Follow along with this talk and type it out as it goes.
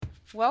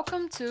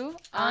Welcome to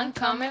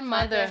Uncommon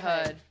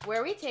Motherhood,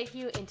 where we take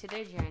you into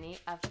the journey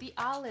of the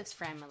Olives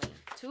family.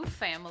 two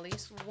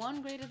families,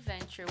 one great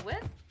adventure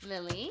with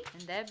Lily,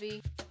 and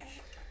Debbie.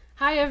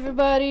 Hi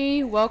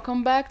everybody,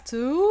 welcome back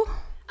to...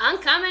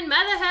 Uncommon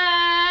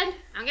Motherhood.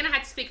 I'm gonna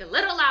have to speak a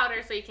little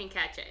louder so you can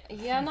catch it.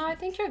 Yeah, no, I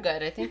think you're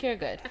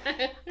good.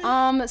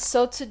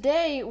 So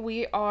today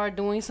we are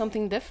doing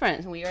something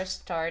different. We are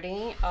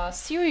starting a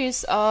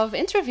series of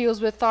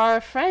interviews with our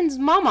friends'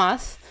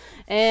 mamas.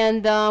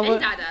 And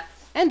Dada.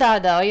 And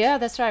Dada, yeah,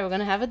 that's right. We're going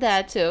to have a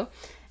dad too.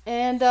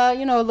 And,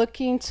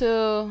 looking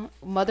to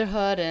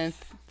motherhood and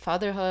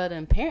fatherhood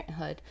and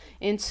parenthood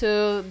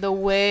into the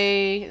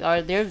way,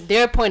 or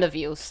their point of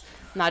views,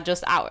 not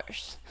just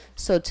ours.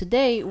 So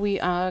today we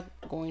are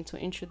going to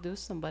introduce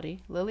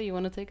somebody. Lily, you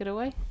want to take it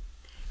away?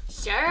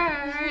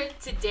 Sure.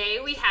 Today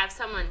we have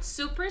someone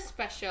super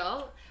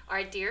special,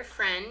 our dear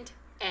friend,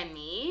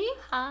 Emmy.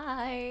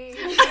 Hi.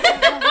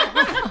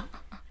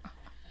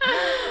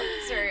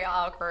 It's very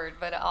awkward,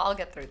 but I'll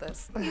get through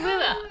this. We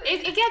will.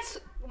 It gets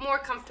more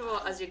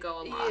comfortable as you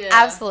go along. Yeah.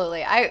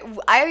 Absolutely.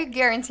 I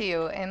guarantee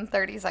you in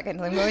 30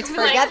 seconds I'm going to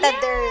Like, forget that yeah,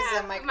 there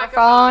is a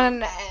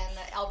microphone and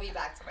I'll be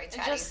back to my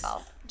chatty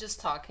self. Just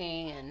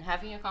talking and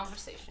having a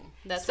conversation.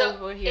 That's So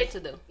what we're here to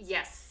do.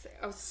 Yes.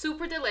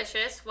 Super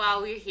delicious.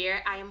 While we're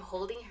here, I am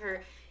holding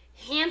her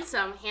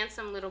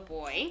handsome little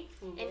boy,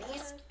 and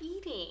he's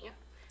eating.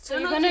 So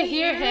you're going to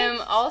hear him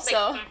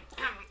also.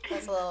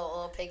 That's a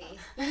little piggy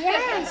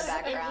Yes, in the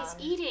and background.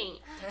 he's eating.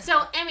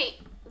 So, Emmy,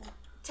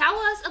 tell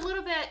us a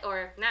little bit,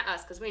 or not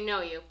us, because we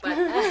know you, but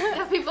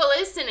the people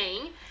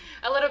listening,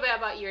 a little bit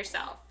about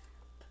yourself.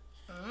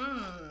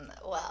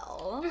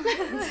 Well,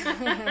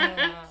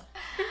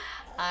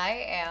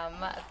 I am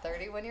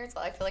 31 years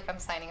old. I feel like I'm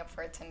signing up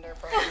for a Tinder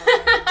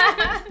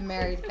program.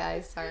 Married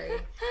guys, sorry.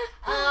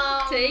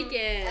 Take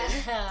it.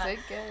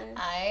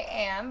 I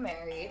am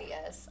married,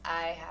 yes.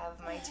 I have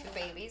my two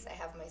babies. I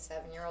have my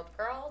 7-year-old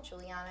girl,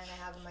 Juliana, and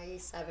I have my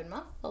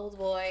 7-month-old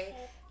boy,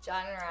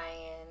 John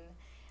Ryan.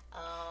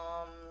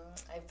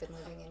 I've been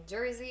living in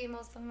Jersey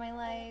most of my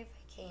life.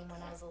 I came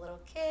when I was a little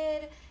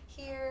kid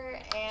here.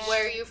 And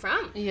Where are you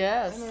from?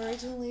 Yes. I'm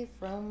originally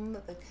from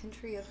the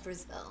country of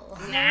Brazil.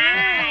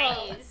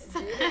 Nice.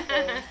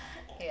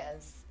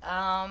 Yes.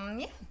 Yeah.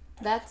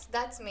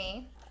 That's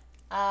me.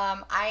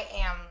 I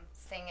am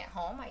staying at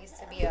home. I used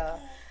to be a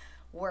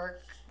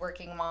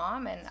working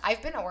mom, and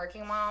I've been a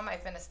working mom.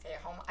 I've been a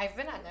stay-at-home. I've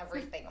been an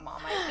everything mom.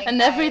 I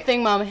think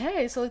Everything, Mom.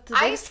 Hey, so I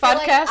today's feel podcast.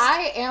 like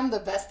I am the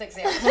best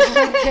example.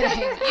 I'm kidding.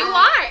 You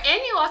are,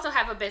 and you also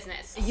have a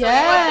business. So you're a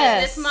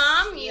Yes. business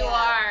mom. You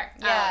are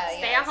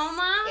stay-at-home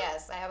mom.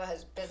 Yes, I have a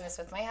business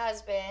with my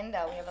husband.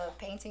 We have a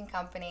painting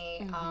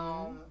company.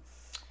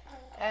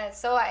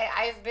 So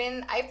I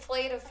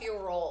played a few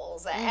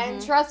roles,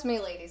 and trust me,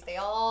 ladies, they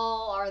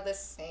all are the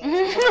same.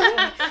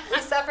 We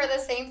suffer the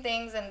same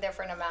things in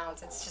different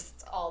amounts. It's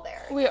just all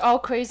there. We're all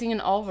crazy in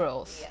all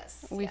roles.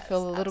 Yes, We yes,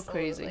 feel a little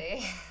absolutely.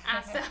 crazy.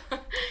 Awesome.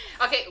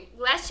 Okay,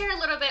 let's share a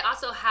little bit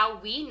also how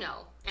we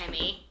know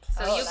Emmy.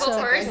 So Oh, you that's go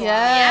a first. good one.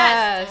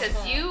 Yes.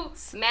 Because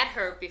you met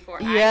her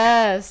before I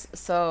Yes.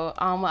 So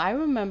I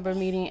remember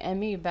meeting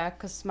Emmy back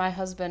because my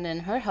husband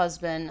and her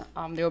husband,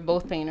 they were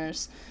both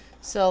painters.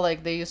 So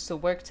like they used to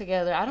work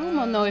together. I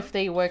don't know if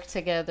they worked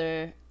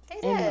together They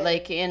in did.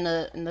 like in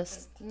the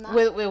Not-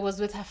 it was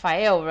with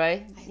Rafael,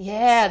 right? I think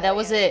Yeah, so, that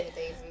was yeah, it.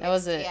 they That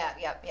was mixed-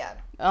 it.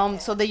 Yeah.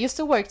 So they used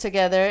to work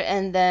together,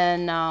 and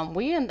then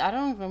I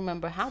don't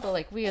remember how, but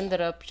like we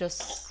ended up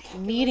just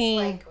meeting.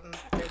 Like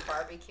through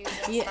barbecues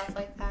and Yeah. stuff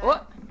like that.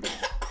 What?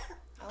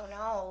 Oh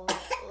no,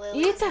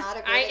 Lily's Eita. not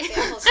a great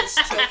example. She's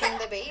choking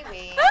the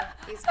baby.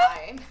 He's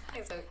fine.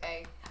 He's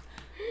okay.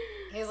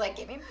 He's like,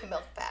 give me my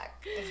milk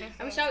back.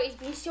 I'm showing.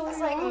 He's showing. It's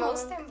like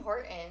most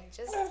important.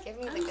 Just give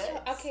me the goods.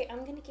 Okay, I'm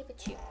gonna give it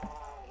to you.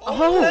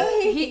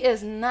 Oh, he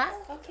is not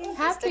Okay.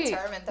 happy.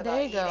 determined about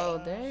There you go.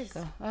 eating. There you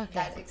go. Okay.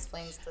 That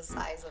explains the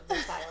size of the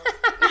child.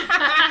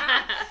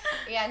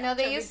 Yeah, no,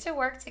 they used to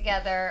work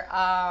together.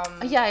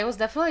 Yeah, it was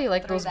definitely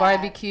like Through those that.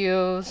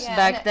 barbecues Yeah,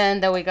 back and then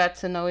that we got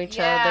to know each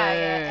other.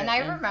 Yeah, and I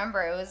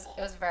remember it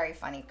was very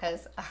funny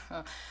because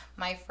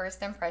my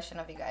first impression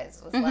of you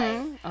guys was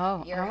like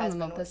Oh, your I husband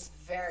remember was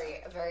this.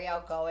 very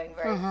outgoing,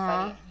 very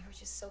funny, and you were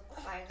just so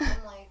quiet. And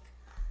I'm like,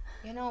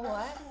 you know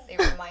what? They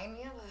remind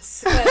me of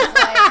us. 'Cause,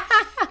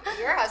 like,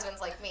 your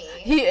husband's like me.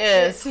 He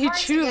is. It's He hard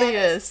to truly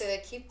get us is.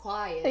 to keep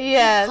quiet.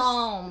 Yes. Keep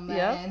calm.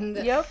 Yep. And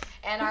Yep.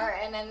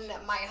 and then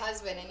my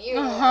husband and you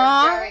Uh-huh.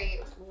 are very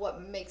what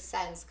makes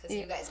sense because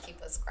you guys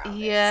keep us grounded.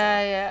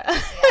 Yeah. So,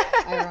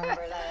 yeah, I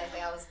remember that. I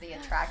think that was the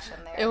attraction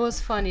there. It was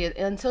funny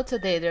until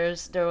today.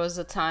 There was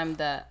a time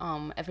that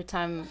every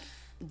time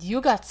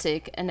you got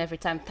sick and every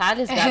time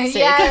Thales got sick,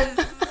 Yes.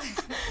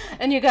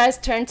 and you guys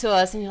turned to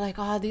us and you're like,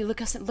 oh, dude, look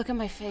at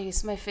my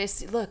face,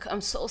 look,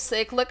 I'm so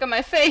sick, look at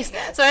my face.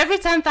 Yes. So every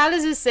time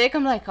Thales is sick,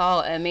 I'm like, oh,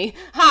 Emmy,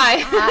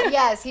 hi.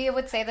 Yes, he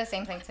would say the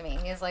same thing to me.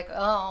 He's like,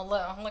 "Oh,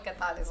 look at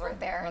that! He's right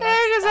there." And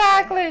it's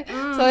Exactly.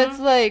 definitely- So it's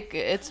like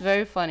it's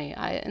very funny.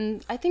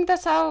 I think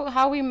that's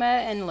how we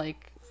met, and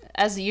like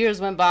as years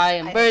went by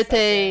and I think so,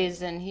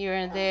 birthdays and here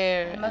and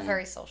there. I'm a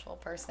very social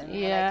person.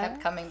 Yeah. And I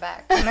kept coming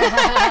back.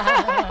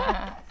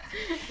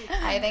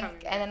 I think,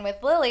 and then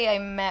with Lily, I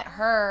met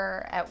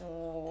her at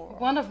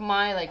one of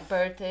my like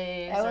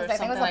birthdays or I think it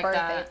something was a like birthday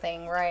that.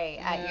 thing, right?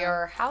 At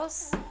your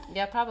house?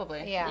 Yeah,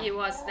 probably. Yeah. It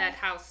was that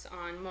house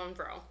on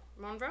Monroe.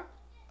 Monroe?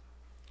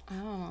 I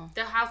don't know.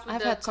 The house with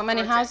I've the had so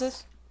many cockroaches.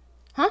 houses.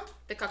 Huh?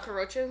 The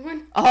cockroaches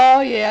one?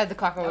 Oh yeah, the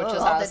cockroaches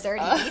all house. the dirty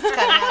beats coming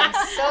out.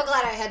 I'm so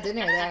glad I had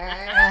dinner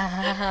there.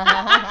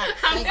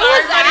 I'm It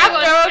was sorry,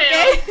 after, it was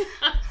okay?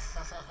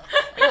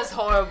 It was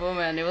horrible,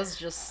 man. It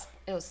was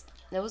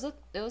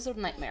a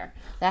nightmare.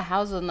 That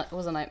house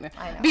was a nightmare.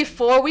 I know.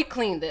 Before we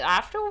cleaned it,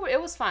 after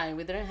it was fine.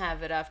 We didn't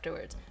have it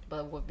afterwards.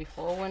 But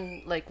before,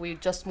 when like we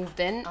just moved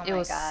in, Oh it my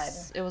was God.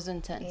 it was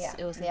intense. Yeah.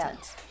 It was Yeah.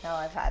 intense. No,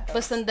 I've had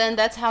those. But then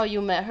that's how you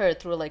met her,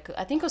 through like,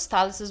 I think it was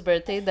Talis's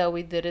birthday that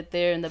we did it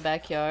there in the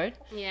backyard,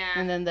 Yeah.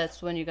 and then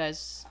that's when you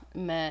guys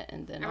met,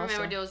 and then I also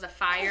remember there was a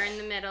fire in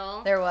the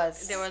middle. There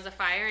was. There was a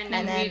fire, and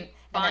then, And then- we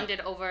bonded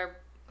over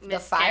the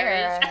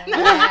fire. miscarriage.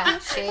 Yeah,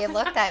 she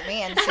looked at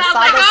me and she I was saw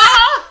like, the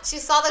 "Oh!" she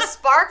saw the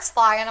sparks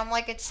fly, and I'm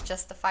like, it's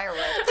just the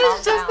firework.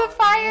 It's just the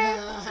fire.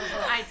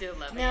 I do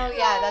love No, it.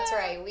 yeah, that's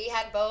right. We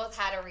had both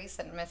had a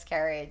recent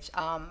miscarriage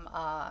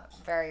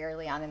very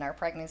early on in our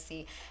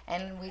pregnancy,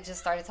 and we just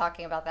started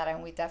talking about that,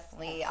 and we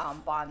definitely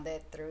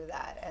bonded through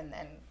that, and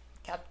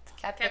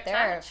kept it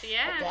there. touch,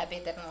 yeah. But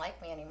Debbie didn't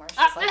like me anymore. She's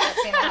like,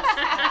 that's enough.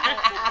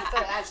 After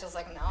that, she was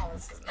like, no,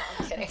 this is not.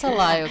 I'm kidding. That's a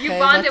lie, okay? You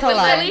bonded That's a with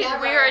lie. Lily.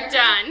 Never. We are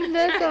done.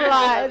 That's a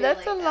lie. Really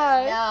That's a like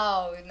lie.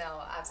 that.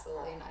 No,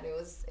 absolutely not. It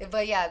was,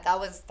 but yeah, that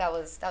was the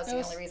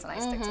only reason I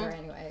stick to her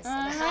anyway. So. No,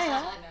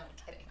 I'm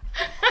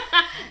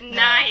kidding.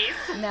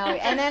 Nice. No,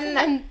 and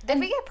then did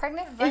we get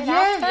pregnant right Yeah,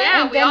 after?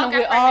 Yeah, and we all then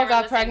got we all pregnant got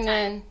around the same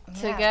pregnant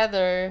Yeah.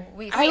 together.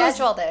 We I was-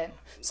 scheduled it,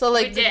 So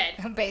like We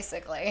did.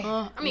 basically.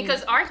 I mean,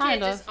 because our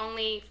kind kids of. is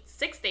only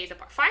 6 days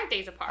apart, 5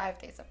 days apart. 5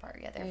 days apart.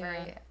 Yeah, they're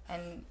very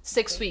and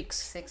 6 weeks.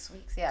 6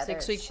 weeks. Yeah,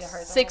 6 they're- weeks. hers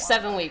are 6,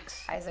 longer. 7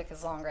 weeks. Isaac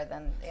is longer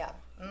than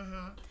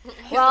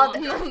Well, Not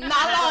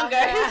longer.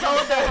 He's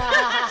older.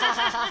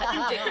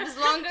 I think Jacob's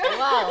longer.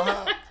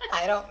 well,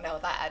 I don't know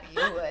that.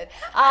 You would.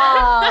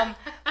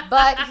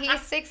 But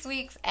he's 6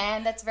 weeks,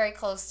 and that's very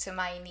close to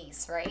my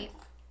niece, right?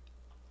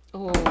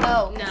 Ooh.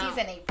 No, because No. he's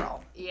in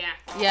April. Yeah.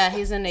 Yeah,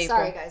 he's in April.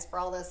 Sorry, guys, for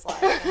all this.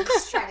 Like, I'm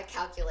just trying to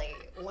calculate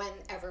when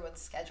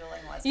everyone's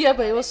scheduling was. Yeah,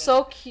 but it was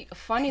so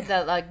funny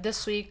that like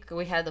this week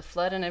we had the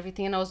flood and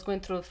everything, and I was going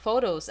through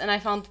photos, and I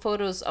found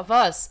photos of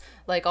us,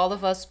 like all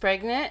of us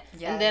pregnant,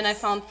 and then I Yes.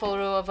 found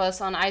photo of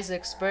us on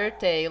Isaac's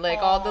birthday, like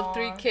all the Aw.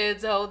 3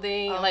 kids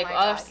holding, Oh like my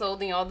us God.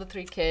 holding all the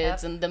 3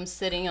 kids, Yep. and them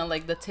sitting on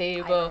like the I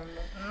table.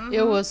 remember.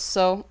 It was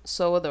so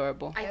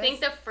adorable. I think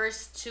the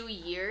first 2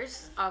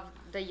 years of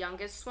the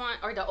youngest one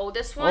or the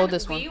oldest one,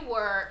 we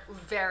were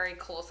very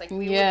close. Like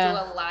we Yeah.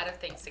 would do a lot of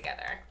things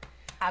together.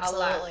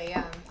 Absolutely,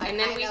 yeah. And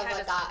then we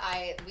had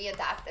we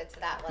adapted to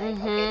that. Like,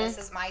 okay, this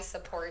is my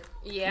support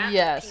Yeah.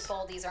 Yes.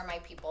 people. These are my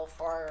people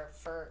for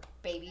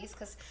babies.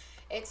 Because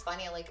it's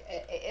funny, like,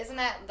 isn't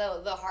that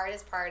the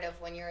hardest part of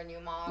when you're a new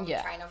mom?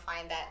 Yeah. Trying to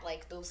find that,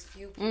 like, those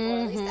few people, or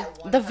at least that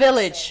one The person.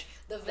 village.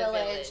 The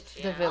village.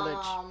 The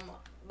village.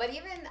 But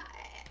even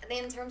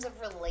in terms of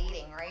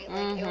relating, right?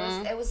 Like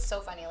it was so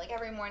funny. Like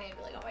every morning, I'd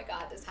be like, "Oh my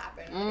God, this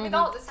happened! Like,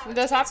 oh, this happened!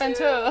 This to me happened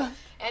too.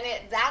 And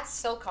that's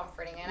so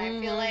comforting. And I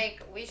feel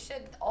like we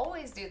should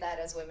always do that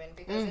as women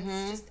because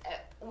it's just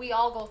we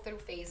all go through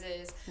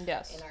phases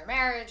Yes. in our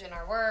marriage, in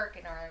our work,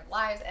 in our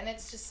lives, and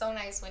it's just so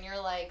nice when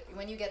you're like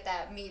when you get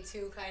that Me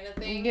Too kind of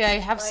thing. Yeah, you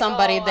have Like,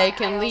 somebody oh, they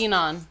can lean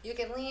on. You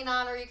can lean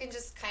on, or you can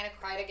just kind of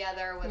cry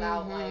together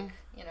without like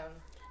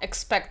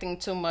Expecting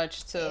too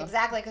much to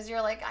exactly because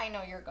you're like I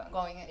know you're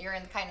you're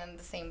in kind of in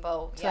the same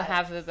boat.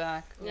 have it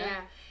back.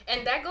 Yeah.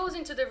 And that goes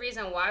into the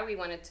reason why we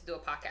wanted to do a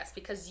podcast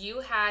because you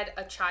had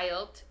a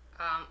child,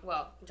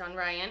 John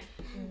Ryan,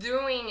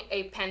 during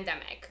a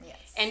pandemic. Yes.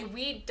 And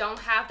we don't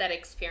have that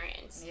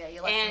experience. Yeah,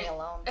 you left me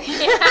alone.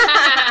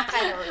 Yeah.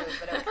 Kind of rude,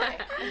 but okay.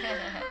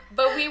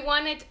 But we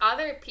wanted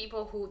other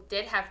people who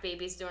did have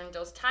babies during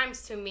those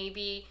times to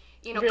maybe,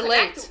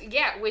 Relate.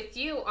 connect with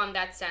you on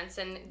that sense.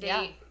 And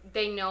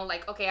they know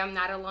like, okay, I'm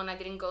not alone. I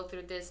didn't go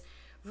through this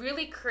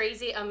really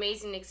crazy,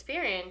 amazing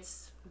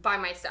experience by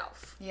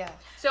myself. Yeah.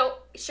 So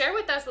share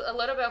with us a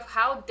little bit of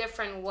how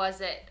different was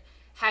it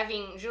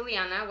having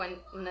Juliana when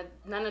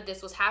none of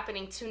this was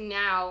happening to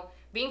now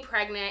being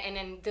pregnant and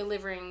then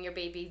delivering your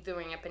baby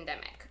during a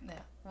pandemic. Yeah.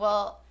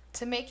 Well,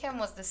 to make him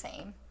was the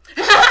same.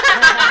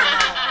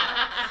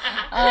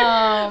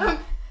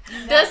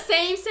 The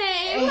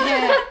same.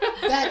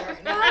 Better.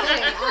 No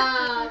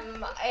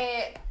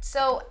kidding.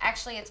 So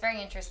actually, it's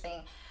very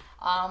interesting.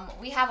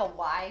 We have a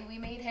why we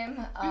made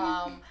him.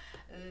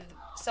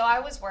 So I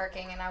was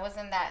working and I was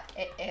in that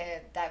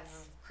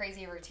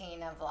crazy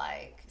routine of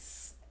like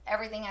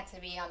everything had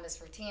to be on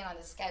this routine, on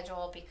this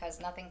schedule because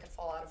nothing could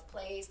fall out of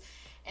place.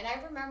 And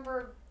I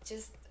remember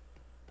just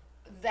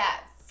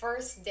that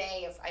first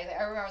day I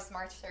remember it was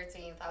March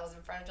 13th. I was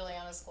in front of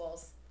Juliana's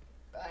school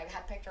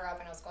had picked her up,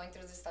 and I was going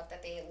through the stuff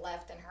that they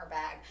left in her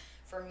bag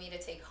for me to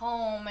take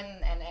home,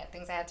 and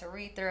things I had to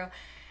read through.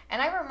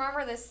 And I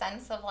remember this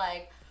sense of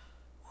like,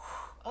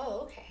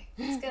 oh, okay,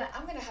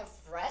 I'm gonna have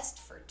rest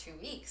for 2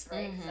 weeks,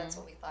 right? Because that's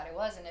what we thought it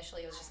was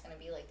initially. It was just gonna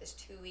be like this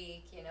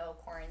 2-week,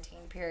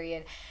 quarantine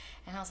period.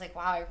 And I was like,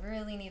 wow, I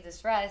really need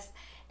this rest.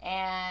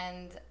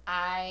 And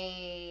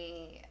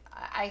I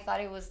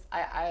thought it was,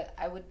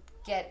 I would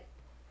get,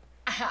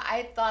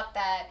 I thought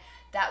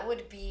that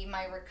would be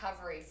my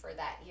recovery for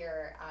that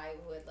year.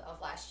 Of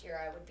last year,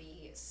 I would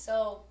be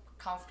so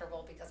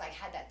comfortable because I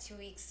had that 2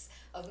 weeks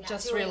of not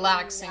just doing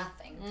relaxing,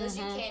 nothing, because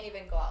you can't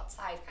even go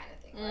outside, kind of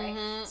thing,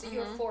 right? So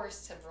you're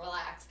forced to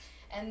relax.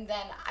 And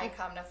then I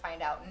come to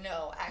find out,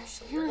 no,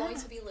 actually, you're going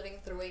to be living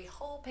through a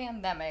whole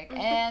pandemic,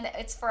 and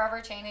it's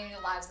forever changing the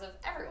lives of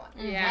everyone.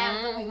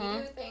 And the way we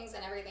do things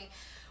and everything,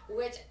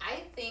 which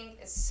I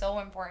think is so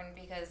important,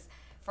 because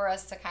for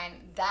us to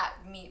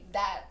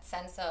that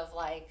sense of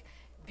like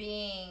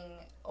being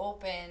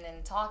open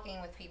and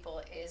talking with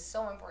people is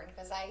so important,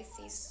 because I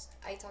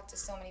talk to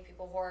so many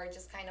people who are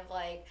just kind of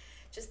like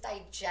just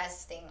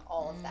digesting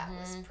all of that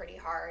was pretty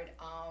hard.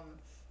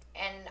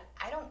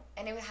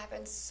 And it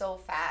happened so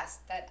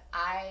fast that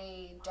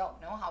I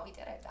don't know how we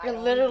did it. It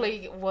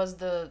literally was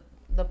the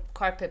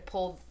carpet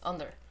pulled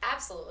under.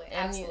 Absolutely.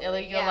 And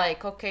you're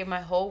like, okay,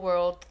 my whole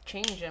world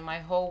changed and my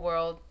whole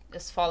world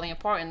is falling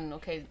apart, and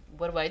okay,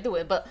 what do I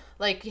do? But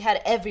like, you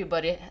had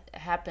everybody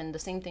happen, the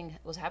same thing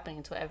was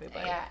happening to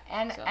everybody. Yeah,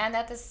 and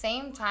at the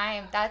same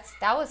time, that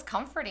was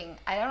comforting.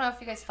 I don't know if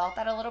you guys felt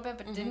that a little bit,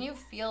 but didn't you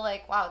feel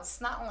like, wow, it's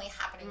not only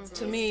happening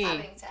to me, it's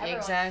happening to everyone.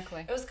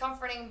 Exactly. It was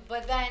comforting,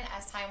 but then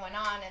as time went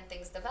on and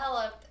things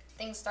developed,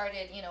 things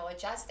started,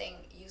 adjusting.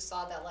 You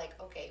saw that, like,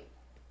 okay,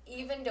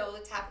 even though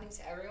it's happening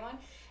to everyone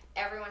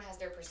has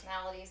their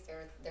personalities,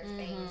 their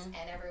things,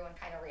 and everyone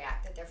kind of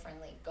reacted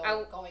differently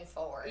going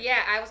forward. Yeah,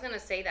 I was going to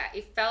say that.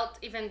 It felt,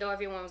 even though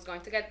everyone was going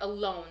to get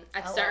alone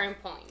at certain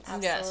points.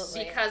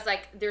 Absolutely. Because,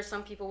 like, there's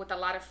some people with a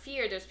lot of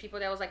fear. There's people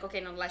that was like, okay,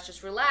 no, let's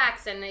just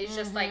relax. And it's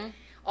just, like,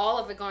 all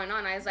of it going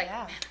on. I was like,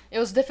 man. It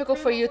was difficult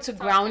for you to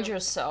ground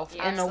yourself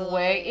in a way.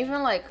 Absolutely.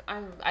 Even, like,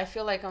 I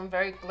feel like I'm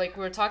very, like,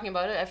 we were talking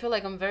about it, I feel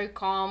like I'm very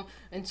calm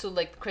into,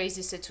 like,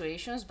 crazy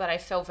situations, but I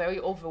felt very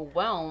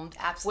overwhelmed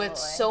with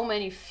so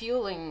many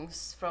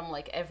feelings from,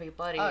 like,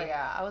 everybody. Oh,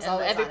 yeah. I was and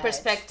always every on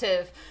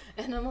perspective.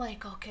 Edge. And I'm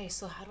like, okay,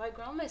 so how do I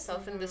ground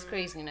myself in this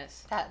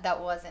craziness? That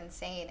was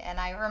insane. And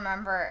I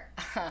remember...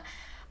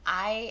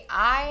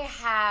 I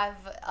have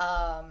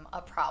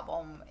a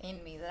problem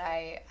in me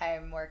that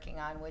I'm working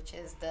on, which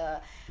is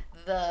the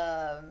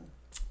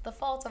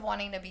fault of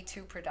wanting to be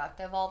too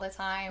productive all the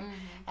time.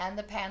 And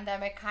the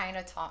pandemic kind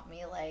of taught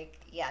me, like,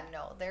 yeah,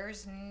 no,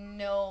 there's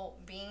no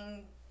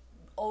being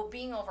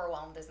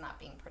overwhelmed is not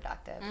being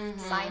productive.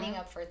 Signing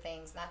up for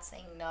things, not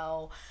saying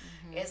no,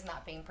 is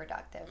not being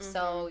productive.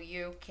 So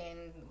you can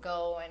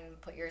go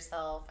and put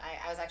yourself.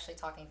 I was actually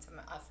talking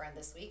to a friend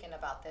this weekend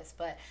about this,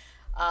 but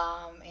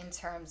in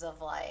terms of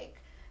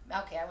like,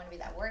 okay, I want to be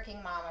that working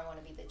mom, I want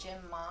to be the gym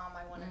mom,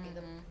 I want to be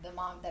the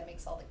mom that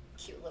makes all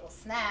the cute little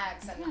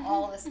snacks and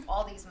all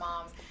these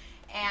moms,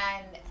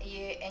 and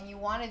you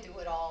want to do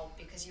it all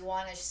because you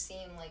want to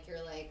seem like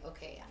you're like,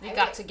 okay, you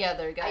got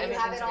together, you got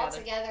everything have it together. all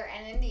together,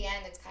 and in the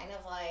end, it's kind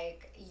of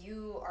like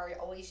you are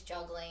always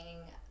juggling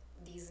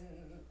these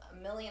a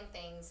million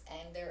things,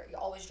 and you're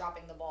always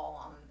dropping the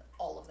ball on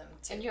all of them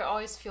too. And you're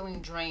always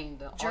feeling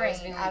drained, always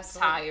feeling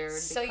tired.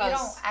 So you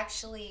don't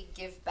actually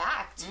give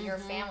back to your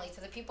family, to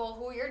the people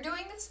who you're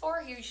doing this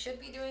for, who you should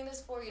be doing this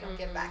for. You don't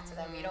give back to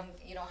them. You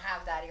don't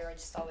have that. You're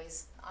just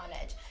always on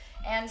edge.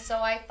 And so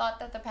I thought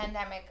that the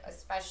pandemic,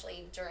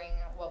 especially during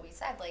what we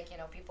said, like,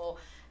 people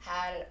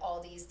had all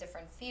these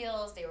different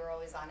feels. They were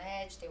always on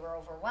edge. They were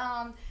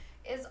overwhelmed.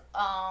 And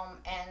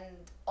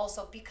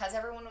also because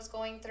everyone was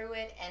going through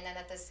it, and then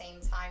at the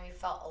same time you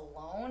felt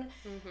alone.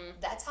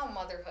 That's how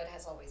motherhood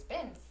has always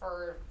been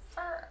for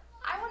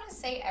I want to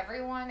say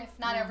everyone, if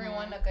not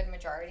everyone, a good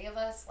majority of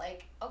us.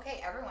 Like,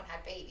 okay, everyone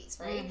had babies,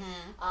 right?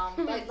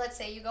 But let's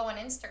say you go on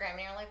Instagram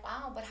and you're like,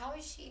 wow, but how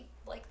is she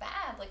like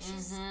that? Like,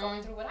 she's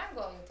going through what I'm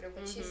going through,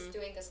 but she's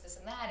doing this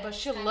and that. And but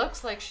she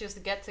looks like she's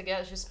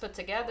she's put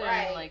together,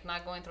 and like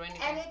not going through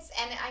anything.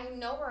 And I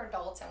know we're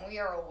adults and we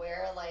are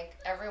aware, like,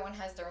 everyone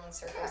has their own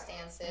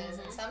circumstances,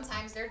 and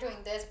sometimes they're doing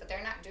this, but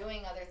they're not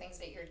doing other things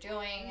that you're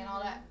doing and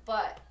all that.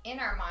 But in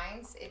our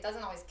minds, it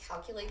doesn't always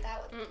calculate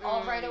that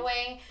all right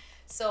away.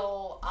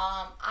 So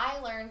I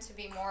learned to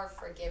be more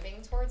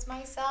forgiving towards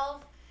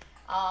myself,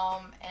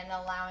 and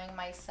allowing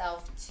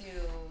myself to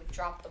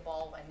drop the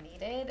ball when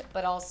needed,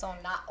 but also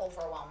not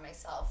overwhelm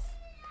myself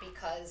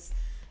because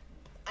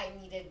I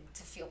needed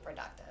to feel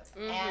productive.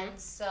 And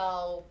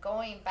so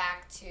going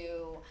back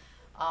to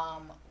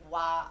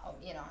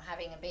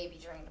having a baby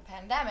during the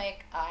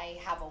pandemic, I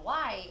have a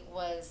why,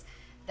 was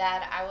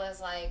that I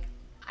was like,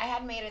 I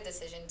had made a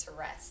decision to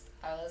rest.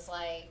 I was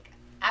like,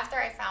 after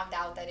I found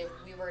out that it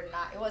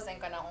wasn't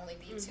going to only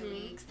be 2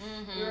 weeks,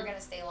 we were going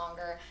to stay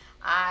longer,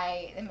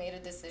 I made a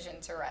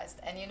decision to rest.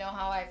 And you know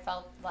how I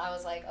felt? I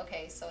was like,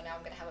 okay, so now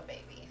I'm going to have a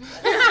baby.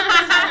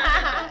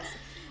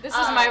 This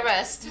is my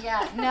rest.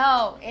 Yeah,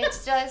 no,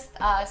 it's just,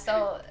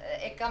 so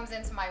it comes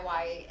into my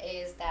why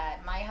is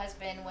that my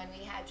husband, when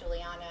we had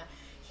Juliana,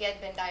 he had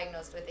been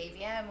diagnosed with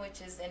AVM, which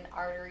is an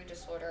artery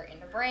disorder in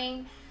the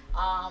brain.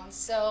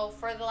 So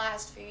for the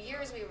last few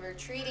years, we were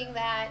treating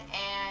that,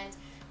 and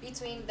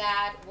between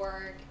that,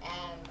 work,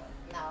 and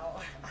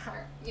now,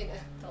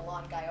 the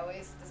lawn guy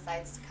always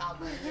decides to come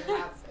when you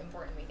have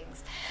important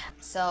meetings.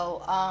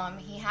 So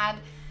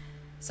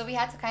we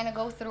had to kind of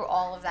go through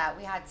all of that.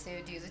 We had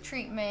to do the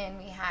treatment.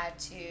 We had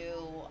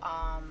to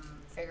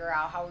figure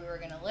out how we were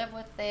going to live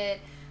with it.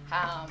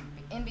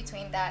 In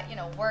between that,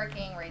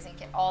 working, raising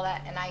kids, all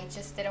that. And I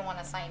just didn't want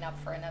to sign up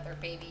for another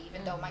baby,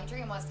 even though my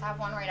dream was to have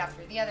one right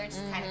after the other,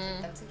 just kind of keep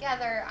them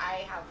together.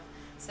 I have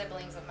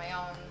siblings of my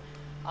own.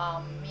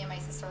 Me and my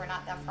sister were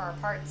not that far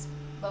apart,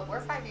 but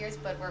we're 5 years,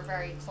 but we're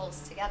very close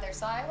together.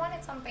 So I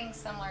wanted something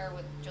similar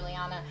with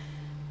Juliana.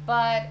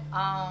 But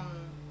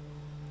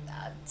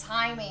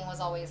timing was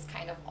always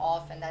kind of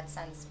off in that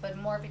sense, but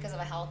more because of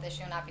a health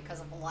issue, not because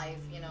of life.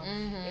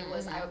 It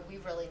was we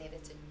really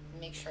needed to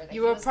make sure that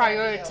you were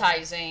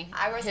prioritizing.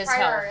 I was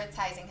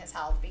prioritizing his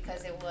health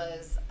because it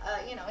was,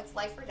 it's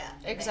life or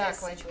death.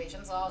 Exactly. In his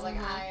situation. So I was like,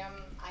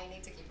 I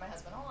need to keep my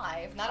husband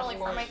alive, not only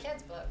for my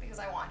kids, but because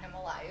I want him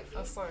alive.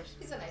 Of course.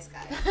 He's a nice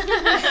guy.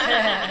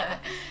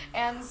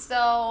 And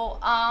so,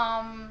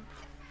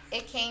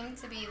 it came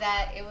to be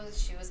that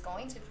she was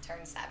going to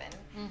turn 7.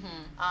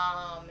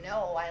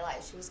 No, I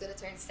lied. She was going to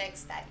turn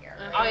 6 that year.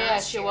 Right? Oh yeah,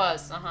 she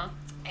was. And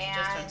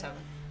just turned 7.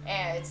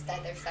 And it's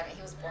that they're 7.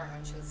 He was born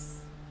when she was.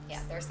 Yeah,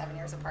 they're 7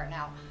 years apart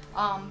now.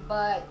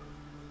 But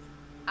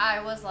I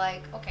was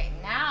like, okay,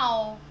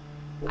 now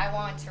I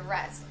want to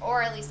rest,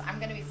 or at least I'm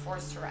going to be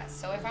forced to rest.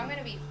 So if I'm going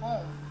to be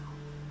home,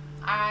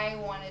 I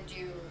want to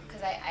do,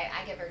 because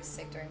I get very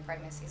sick during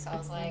pregnancy. So I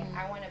was like,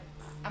 I'm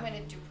going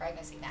to do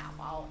pregnancy now.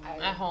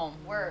 At home.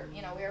 We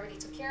already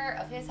took care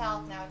of his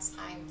health. Now it's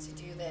time to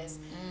do this.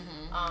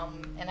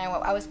 And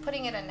I was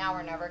putting it a now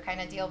or never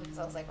kind of deal because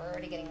I was like, we're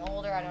already getting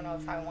older. I don't know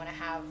if I want to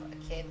have a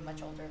kid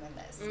much older than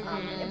this.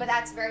 But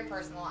that's very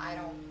personal.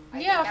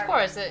 Of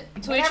course.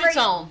 To each its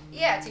own.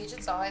 Yeah, to each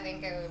its own. I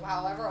think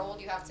however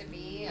old you have to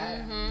be,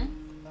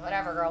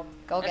 whatever, girl,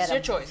 go get it. That's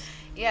your choice.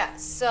 Yeah.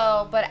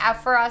 So, but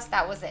for us,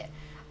 that was it.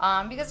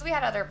 Because we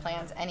had other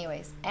plans,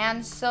 anyways.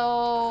 And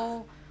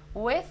so,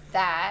 with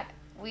that,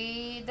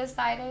 we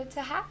decided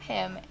to have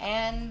him,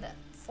 and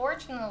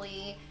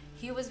fortunately,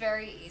 he was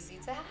very easy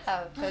to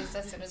have because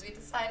as soon as we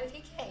decided,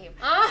 he came.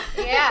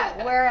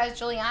 Yeah, whereas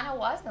Juliana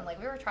wasn't. Like,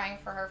 we were trying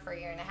for her for a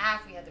year and a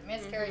half. We had the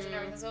miscarriage and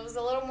everything, so it was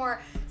a little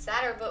more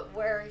sadder. But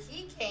where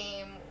he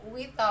came,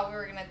 we thought we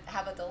were going to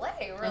have a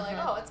delay. We were like,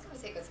 oh, it's going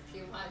to take us a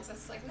few months.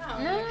 It's like, no,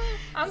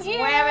 I'm here.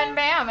 Wham and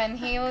bam, and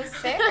he was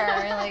there.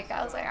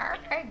 I was like, all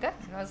right, good.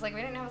 And I was like,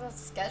 we didn't have to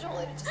schedule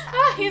it. It just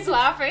happened. He's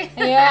laughing.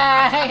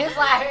 Yeah, he's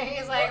laughing.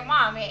 He's like,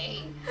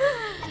 Mommy,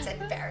 it's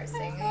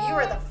embarrassing. You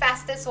were the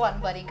fastest one,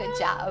 buddy. Good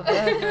job.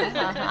 And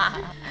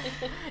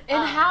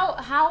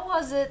how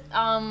was it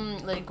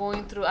like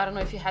going through, I don't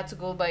know if you had to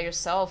go by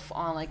yourself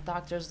on like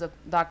doctor's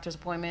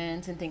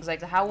appointments and things like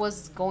that. How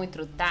was going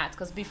through that?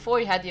 Because before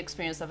you had the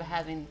experience of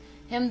having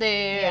him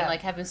there and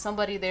like having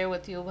somebody there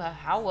with you.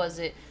 How was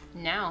it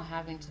now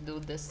having to do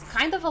this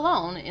kind of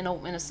alone in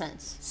a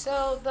sense?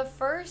 So the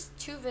first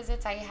 2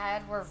 visits I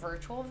had were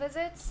virtual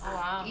visits. Oh,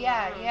 wow.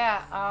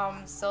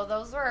 Yeah. So that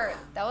was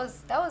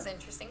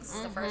interesting. This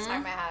is the first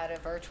time I had a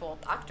virtual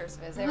doctor's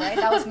visit, right?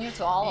 That was new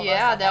to all of us.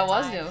 Yeah, that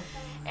was time. New.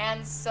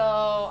 And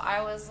so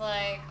I was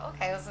like,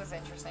 okay, this is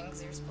interesting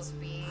because you're supposed to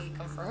be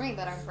confirming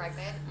that I'm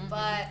pregnant.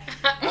 But,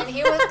 and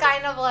he was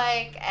kind of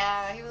like,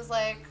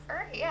 all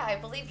right, yeah, I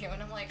believe you.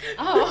 And I'm like,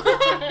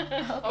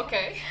 oh,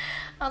 okay.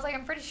 I was like,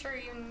 I'm pretty sure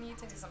you need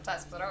to do some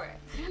tests, but okay.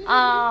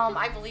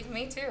 I believe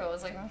me too. I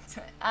was like,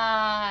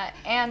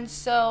 and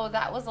so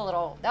that was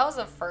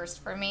a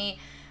first for me.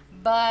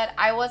 But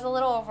I was a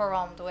little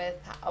overwhelmed with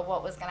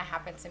what was going to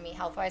happen to me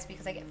health-wise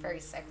because I get very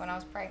sick when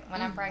I'm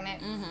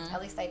pregnant.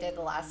 At least I did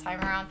the last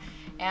time around.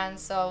 And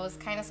so I was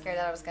kind of scared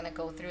that I was going to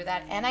go through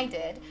that. And I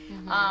did.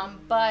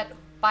 But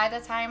by the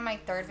time my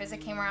 3rd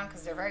visit came around,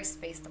 because they're very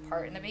spaced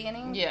apart in the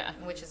beginning,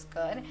 which is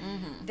good,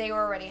 they were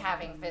already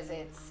having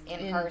visits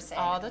in person.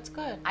 Oh, that's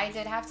good. I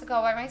did have to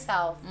go by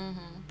myself,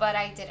 but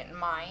I didn't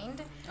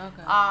mind.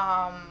 Okay.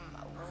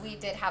 We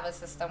did have a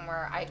system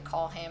where I'd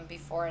call him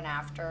before and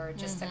after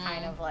just to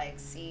kind of like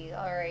see,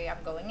 all right,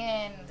 I'm going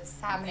in, this is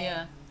happening.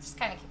 Yeah. Just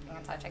kind of keeping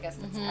in touch. I guess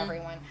that's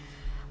everyone.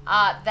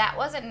 That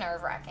wasn't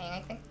nerve-wracking.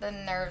 I think the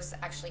nerves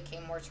actually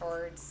came more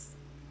towards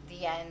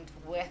the end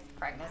with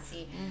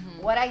pregnancy.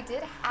 What I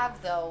did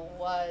have though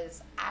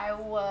was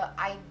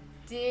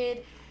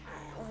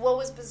what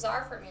was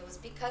bizarre for me was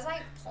because I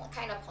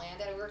kind of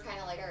planned it, we were kind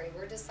of like, all right,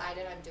 we're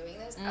decided on doing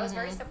this. I was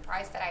very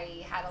surprised that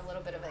I had a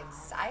little bit of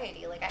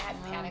anxiety. Like I had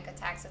panic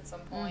attacks at some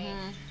point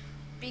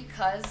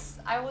because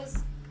I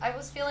was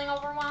was feeling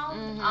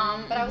overwhelmed.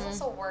 But I was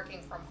also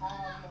working from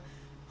home,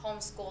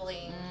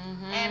 homeschooling,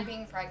 and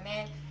being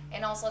pregnant,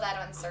 and also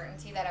that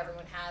uncertainty that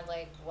everyone had,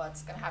 like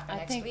what's gonna happen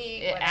next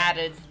week. It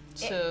added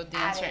to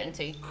the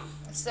uncertainty.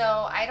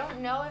 So I don't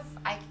know if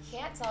I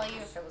can't tell you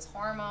if it was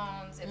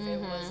hormones, if it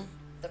was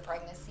the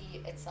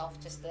pregnancy itself,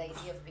 just the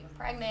idea of being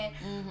pregnant,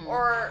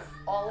 or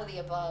all of the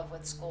above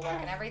with schoolwork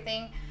and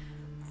everything.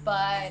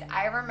 But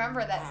I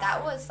remember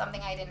that was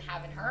something I didn't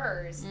have in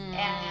hers.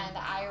 And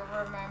I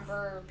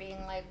remember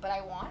being like, but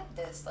I wanted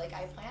this. Like,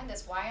 I planned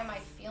this. Why am I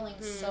feeling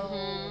so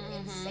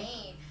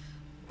insane?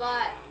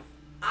 But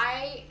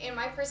and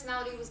my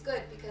personality was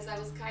good because I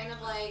was kind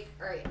of like,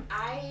 all right,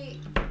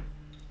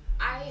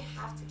 I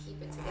have to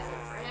keep it together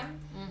for him.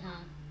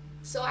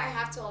 So I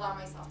have to allow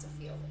myself to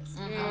feel this.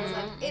 I was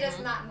like, it is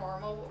not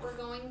normal what we're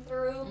going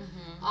through.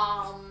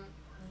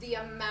 The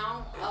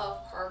amount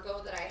of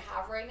cargo that I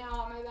have right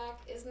now on my back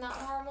is not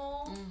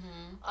normal.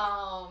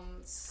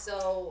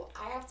 So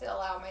I have to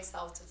allow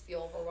myself to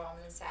feel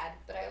overwhelmed and sad,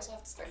 but I also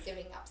have to start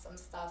giving up some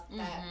stuff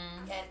that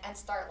and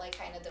start like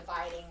kind of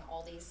dividing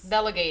all these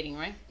delegating,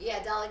 right?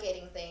 Yeah,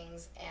 delegating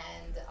things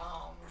and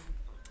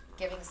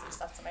giving some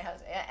stuff to my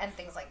husband and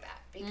things like that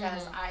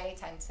because I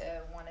tend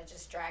to want to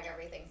just drag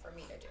everything for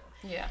me to do.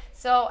 Yeah.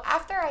 So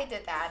after I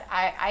did that,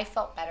 I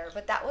felt better,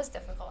 but that was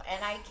difficult.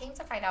 And I came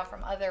to find out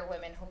from other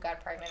women who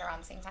got pregnant around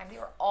the same time, they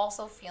were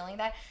also feeling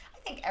that. I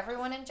think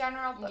everyone in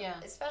general, but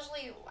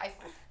especially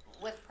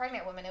with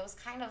pregnant women, it was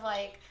kind of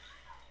like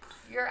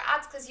you're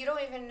at because you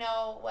don't even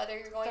know whether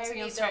you're going to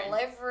be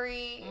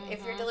delivery,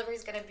 if your delivery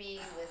is going to be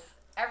with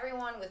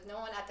everyone, with no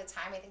one at the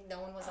time. I think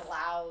no one was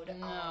allowed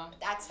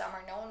that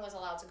summer. No one was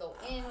allowed to go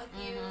in with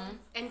you.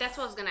 And that's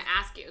what I was going to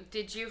ask you.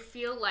 Did you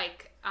feel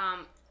like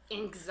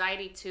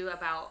anxiety too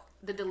about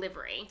the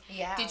delivery?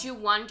 Yeah. Did you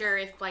wonder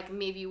if like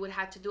maybe you would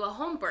have to do a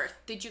home birth?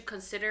 Did you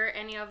consider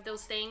any of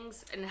those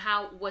things? And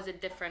how was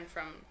it different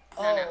from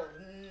Nana? Oh,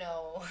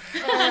 no.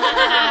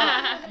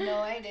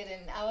 No, I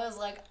didn't. I was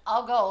like,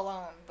 I'll go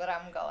alone, but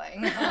I'm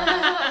going.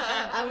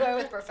 I'm going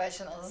with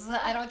professionals.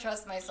 I don't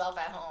trust myself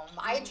at home.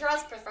 I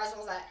trust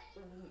professionals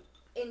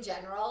in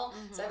general.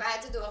 So if I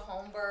had to do a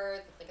home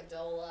birth, like a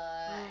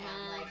doula,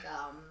 and like,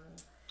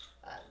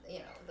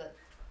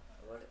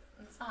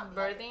 it's not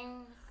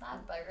birthing?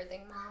 Not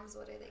birthing moms.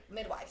 What are they?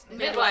 Midwives.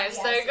 Midwives.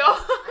 Yes, there you go.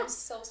 I'm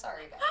so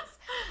sorry,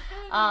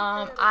 guys.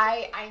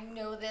 I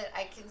know that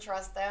I can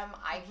trust them.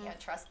 I can't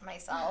trust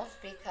myself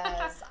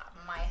because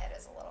my head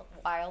is a little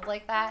wild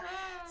like that.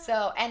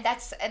 So, and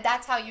that's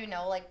how you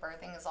know, like,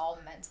 birthing is all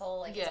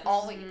mental. Like, it's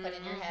all what you put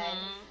in your head.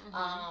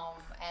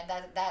 And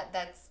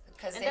that's.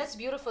 And that's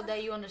beautiful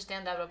that you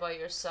understand that about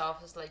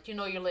yourself. It's like, you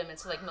know your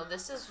limits. Like, no,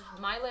 this is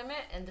my limit,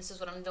 and this is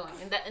what I'm doing.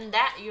 And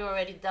that you're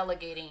already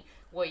delegating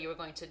what you were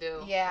going to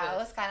do. Yeah, it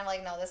was kind of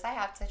like, no, this I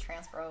have to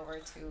transfer over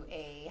to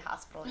a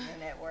hospital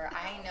unit where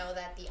I know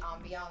that the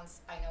ambiance,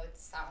 I know it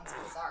sounds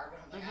bizarre, but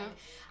I'm like,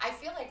 I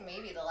feel like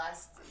maybe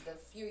the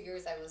few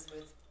years I was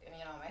with,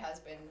 my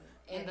husband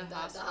in the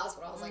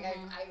hospital, I was like,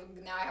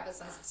 now I have a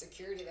sense of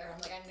security there. I'm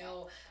like, I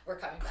know we're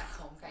coming back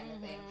home kind of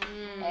thing.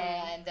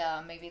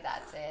 And maybe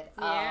that's it.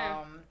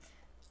 Yeah.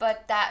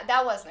 But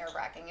that was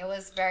nerve-wracking. It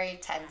was very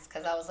tense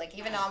because I was like,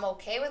 even though I'm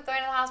okay with going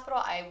to the hospital,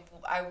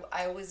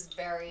 I was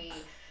very,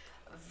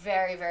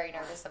 very, very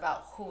nervous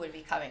about who would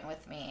be coming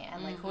with me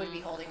and like who would be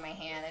holding my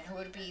hand and who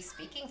would be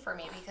speaking for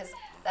me because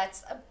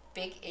that's a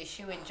big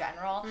issue in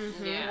general.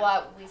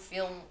 What we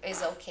feel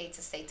is okay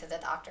to say to the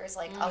doctors.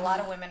 Like a lot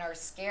of women are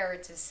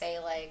scared to say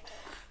like,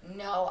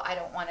 no, I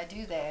don't want to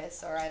do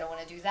this or I don't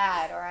want to do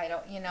that or I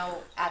don't,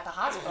 at the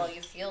hospital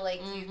you feel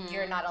like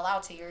you're not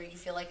allowed to. You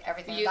feel like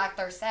everything the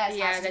doctor says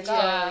has to go.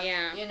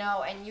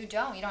 And you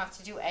don't have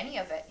to do any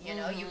of it.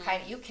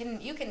 You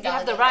can You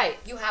have the right.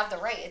 You have the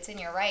right. It's in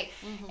your right.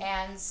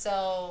 And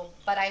so,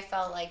 but I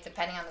felt like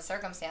depending on the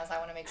circumstance, I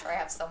want to make sure I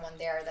have someone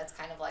there that's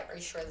kind of like, are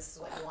you sure this is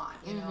what you want?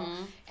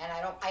 And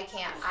I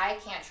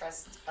can't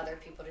trust other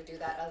people to do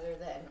that other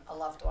than a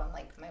loved one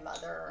like my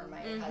mother or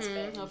my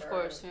husband. Of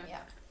course, yeah.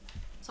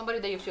 Somebody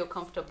that you feel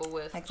comfortable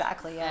with.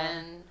 Exactly,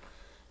 yeah.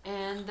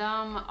 And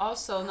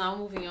also now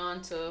moving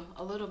on to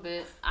a little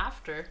bit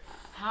after,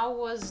 how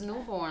was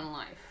newborn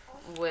life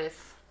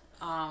with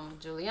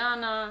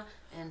Juliana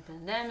and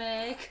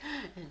pandemic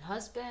and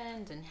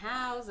husband and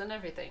house and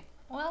everything?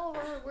 Well,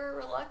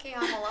 we're lucky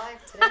I'm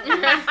alive today,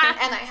 and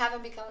I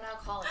haven't become an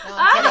alcoholic. No,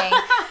 I'm kidding.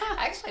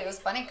 Actually, it was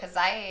funny because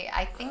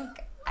I think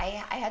I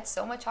had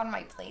so much on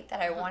my plate that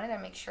I wanted to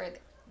make sure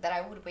that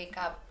I would wake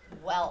up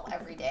well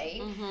every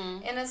day,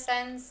 in a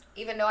sense,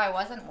 even though I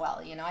wasn't well.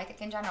 I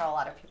think in general a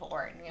lot of people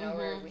weren't.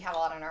 We have a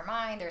lot on our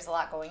mind. There's a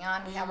lot going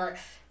on. We have our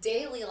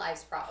daily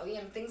lives, probably,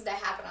 and things that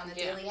happen on the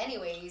daily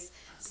anyways.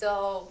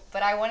 So,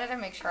 but I wanted to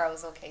make sure I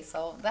was okay.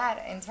 So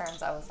that, in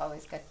terms, I was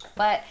always good.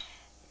 But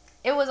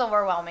it was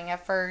overwhelming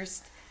at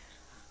first,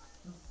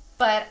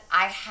 but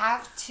I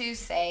have to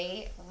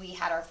say we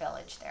had our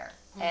village there,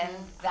 and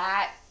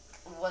that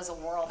was a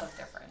world of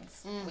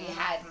difference. We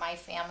had my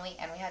family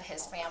and we had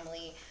his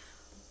family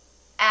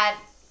at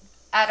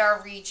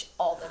our reach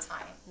all the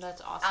time.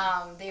 That's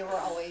awesome. They were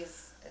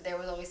always there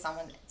was always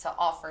someone to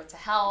offer to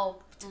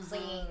help, to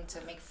clean,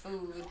 to make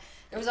food.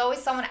 There was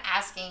always someone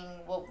asking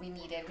what we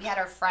needed. We had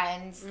our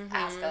friends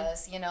ask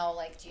us, you know,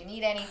 like, do you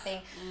need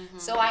anything?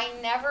 So I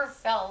never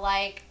felt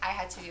like I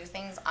had to do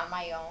things on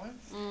my own.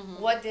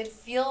 What did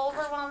feel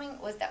overwhelming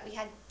was that we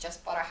had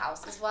just bought a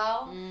house as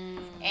well.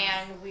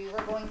 And we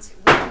moved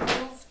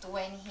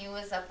when he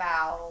was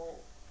about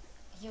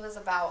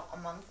a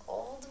month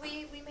old.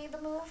 We made the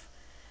move.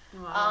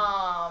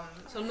 Wow.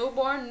 So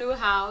newborn, new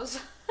house.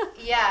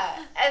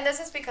 Yeah, and this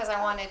is because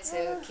I wanted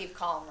to keep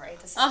calm, right?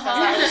 This is because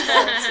I was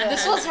going to...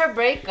 This was her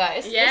break,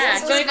 guys. Yeah,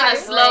 so you gotta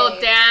slow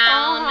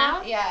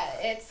down. Yeah,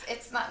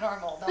 it's not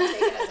normal. Don't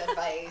take it as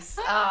advice.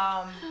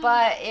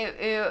 But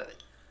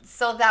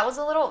so that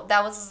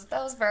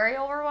was very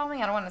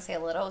overwhelming. I don't want to say a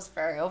little. It was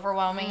very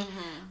overwhelming.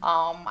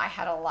 I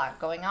had a lot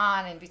going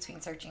on in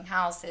between searching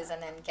houses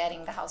and then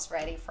getting the house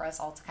ready for us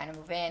all to kind of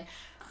move in.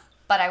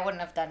 But I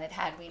wouldn't have done it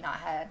had we not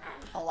had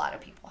a lot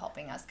of people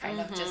helping us, kind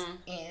of just,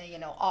 you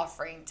know,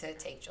 offering to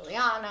take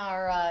Juliana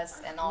or us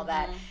and all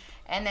that.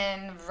 And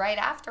then right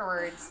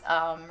afterwards,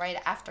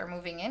 right after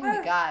moving in,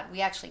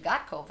 we actually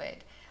got COVID.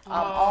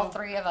 All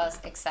three of us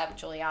except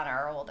Juliana,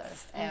 our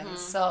oldest. And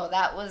so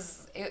that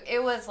was,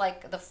 it was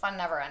like the fun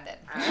never ended.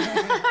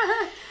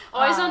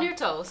 Always on your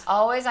toes.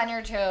 Always on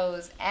your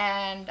toes.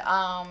 And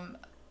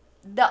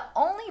the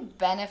only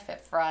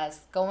benefit for us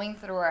going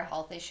through our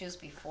health issues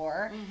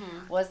before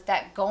was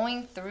that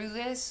going through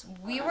this,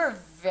 we were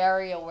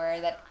very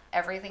aware that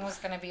everything was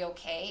going to be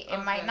okay.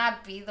 It might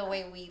not be the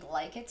way we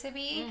like it to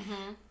be,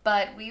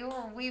 but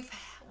we've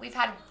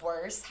had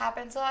worse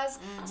happen to us.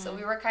 So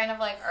we were kind of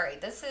like, all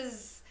right, this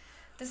is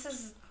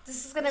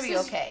going to be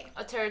okay.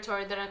 A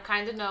territory that I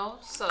kind of know.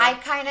 So I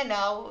kind of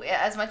know,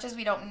 as much as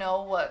we don't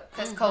know what,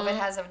 because COVID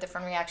has a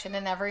different reaction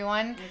in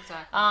everyone.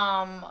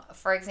 Exactly.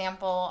 For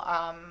example,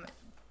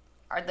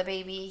 the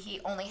baby, he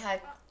only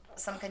had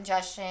some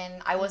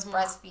congestion. I was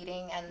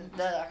breastfeeding, and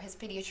his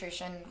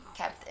pediatrician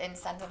kept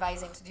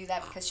incentivizing to do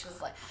that because she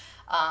was like,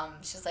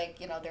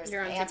 you know, there's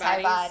your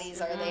antibodies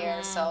are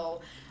there,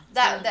 so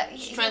that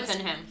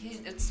strengthen him.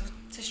 It's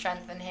to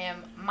strengthen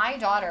him. My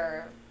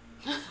daughter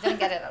didn't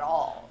get it at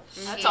all.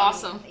 That's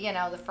awesome. You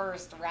know, the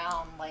first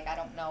round, like, I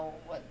don't know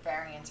what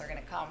variants are going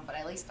to come, but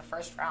at least the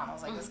first round, I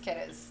was like, this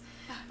kid is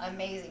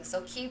amazing.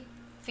 So keep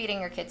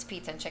feeding your kids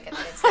pizza and chicken.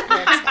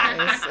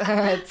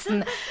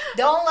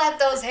 Don't let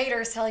those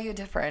haters tell you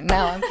different. No,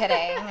 I'm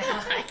kidding.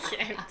 I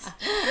can't.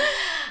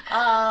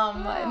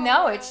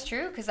 No, it's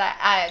true, because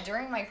I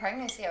during my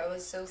pregnancy, I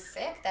was so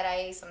sick that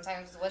I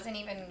sometimes wasn't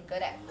even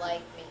good at,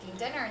 like, making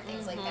dinner and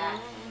things like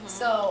that.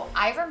 So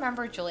I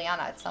remember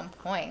Juliana at some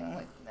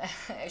point,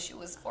 she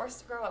was forced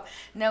to grow up.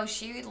 No,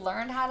 she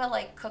learned how to,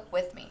 like, cook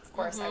with me. Of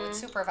course, I would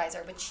supervise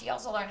her, but she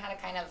also learned how to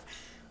kind of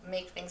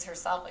make things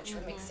herself. Like, she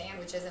would make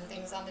sandwiches and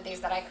things on the days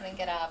that I couldn't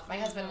get up. My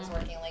husband was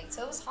working late,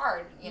 so it was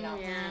hard, you know.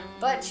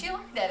 But she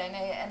learned it,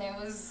 and it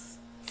was.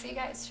 See,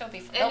 guys, they'll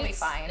be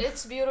fine.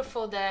 It's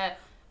beautiful that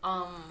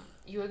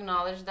you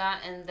acknowledge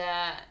that, and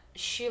that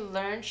she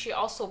learned. She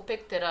also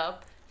picked it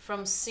up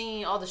from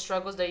seeing all the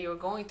struggles that you were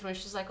going through, and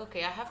she's like,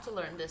 okay, I have to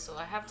learn this, so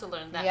I have to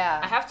learn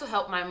that. I have to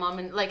help my mom,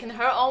 and, like, in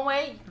her own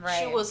way,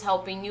 she was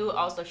helping you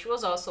also. She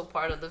was also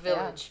part of the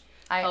village.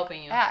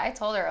 Helping you. Yeah, I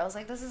told her, I was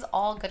like, this is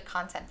all good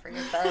content for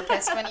your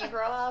therapist when you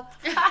grow up.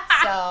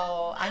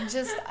 So I'm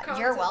just,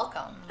 you're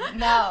welcome.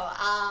 No,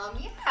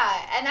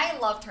 yeah, and I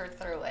loved her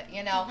through it,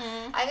 you know.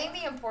 I think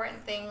the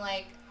important thing,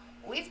 like,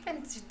 we've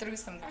been through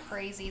some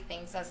crazy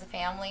things as a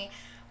family,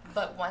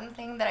 but one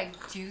thing that I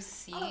do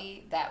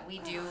see that we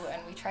do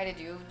and we try to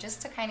do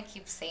just to kind of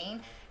keep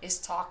sane is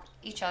talk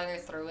each other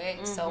through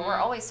it. So we're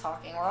always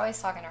talking. We're always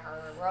talking to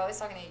her. We're always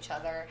talking to each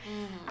other.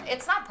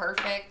 It's not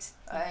perfect.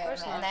 Of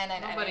course not.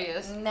 Nobody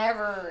is.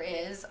 Never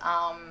is.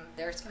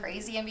 There's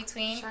crazy in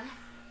between. Sure.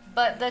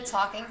 But the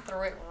talking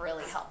through it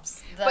really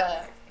helps.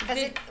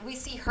 Because we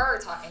see her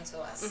talking to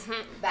us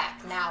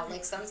back now.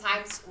 Like,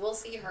 sometimes we'll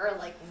see her,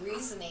 like,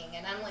 reasoning,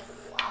 and I'm like,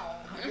 wow.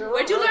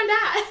 Where'd you learn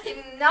that?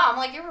 No, I'm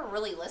like, you were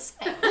really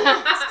listening.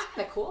 It's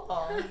kind of cool.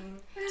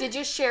 Did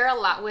you share a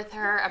lot with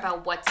her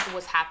about what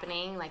was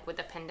happening, like, with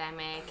the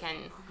pandemic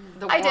and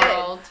the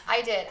world?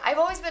 I did. I've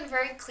always been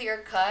very clear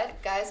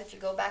cut, guys. If you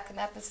go back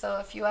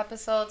a few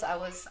episodes, I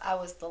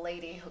was the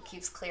lady who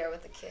keeps clear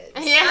with the kids.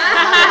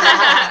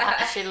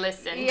 Yeah. She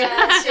listened.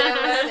 Yeah, she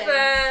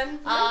listened.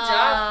 Good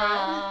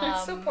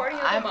job, supporting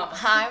of the mom.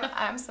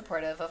 I'm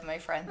supportive of my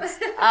friends.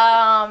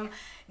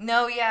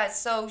 No, yeah.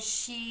 So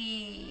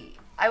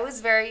I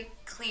was very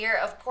clear.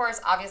 Of course,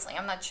 obviously,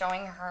 I'm not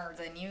showing her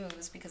the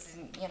news because,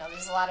 you know,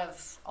 there's a lot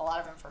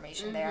of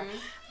information there.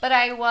 But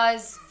I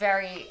was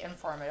very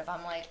informative.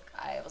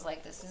 I was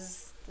like, this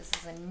is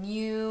a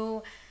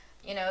new,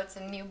 you know, it's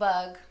a new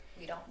bug.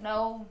 We don't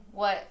know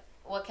what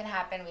can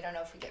happen. We don't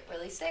know if we get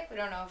really sick. We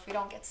don't know if we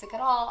don't get sick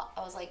at all.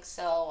 I was like,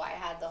 so I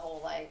had the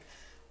whole, like,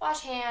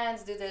 wash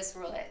hands, do this,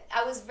 rule it.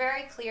 I was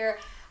very clear.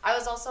 I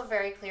was also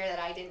very clear that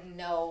I didn't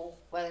know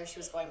whether she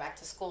was going back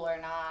to school or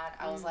not.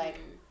 I was like,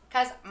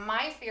 because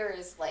my fear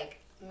is, like,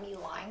 me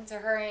lying to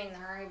her and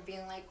her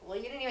being like, well,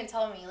 you didn't even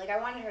tell me. Like, I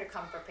wanted her to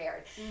come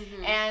prepared.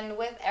 And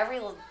with every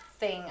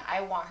thing,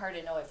 I want her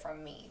to know it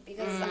from me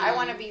because I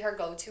want to be her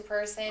go-to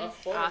person.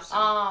 Of course.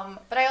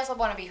 But I also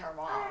want to be her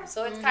mom.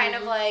 So it's kind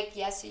of like,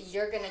 yes,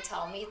 you're going to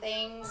tell me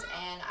things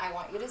and I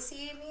want you to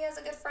see me as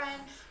a good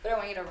friend, but I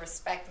want you to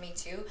respect me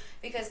too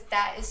because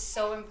that is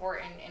so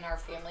important in our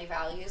family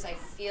values. I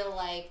feel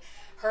like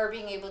her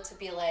being able to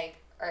be like,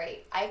 all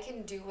right, I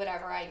can do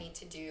whatever I need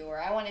to do, or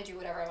I want to do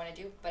whatever I want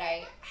to do, but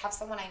I have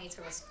someone I need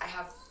to. I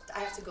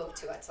have to go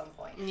to at some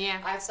point. Yeah.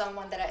 I have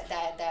someone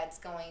that's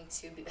going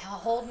to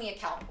hold me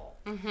accountable.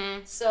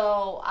 Mm-hmm.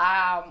 So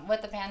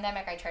with the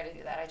pandemic, I try to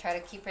do that. I try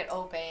to keep it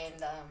open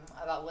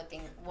about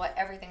what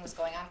everything was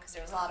going on because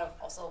there was a lot of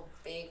also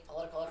big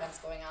political events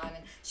going on,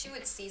 and she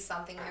would see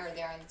something here or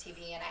there on the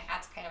TV, and I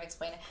had to kind of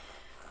explain it.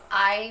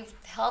 I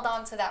held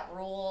on to that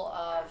rule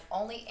of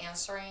only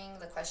answering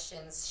the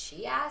questions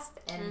she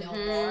asked and no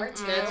more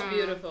too. That's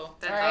beautiful.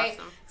 That's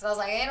awesome. Because I was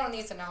like, I don't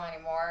need to know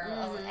anymore.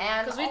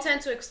 And because we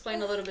tend to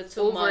explain a little bit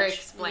too much.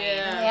 Over-explain.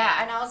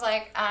 Yeah, and I was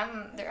like,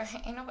 there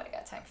ain't nobody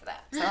got time for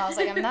that. So I was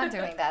like, I'm not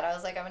doing that. I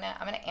was like, I'm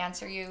gonna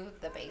answer you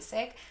the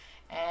basic,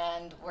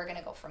 and we're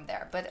gonna go from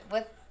there. But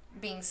with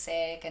being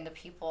sick and the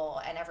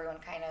people and everyone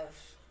kind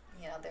of,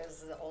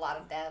 there's a lot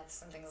of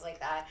deaths and things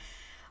like that.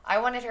 I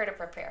wanted her to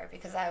prepare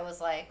because I was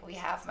like, we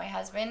have my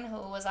husband who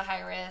was a high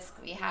risk.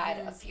 We had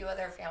a few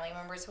other family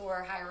members who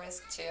were high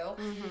risk too.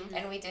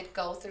 And we did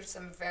go through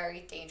some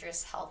very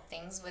dangerous health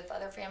things with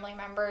other family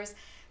members.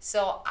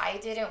 So I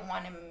didn't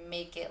want to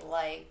make it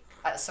like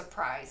a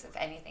surprise if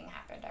anything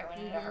happened. I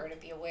wanted her to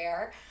be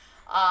aware.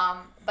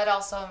 But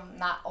also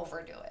not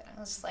overdo it. I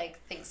was just like,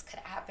 things could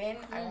happen.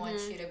 I want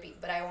you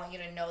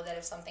to know that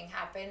if something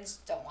happens,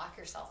 don't lock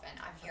yourself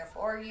in. I'm here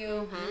for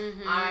you.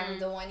 I'm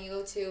the one you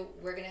go to.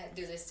 We're going to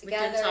do this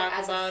together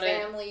as a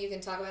family. You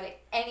can talk about it.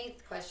 Any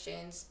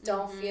questions,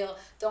 don't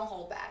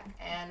hold back.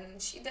 And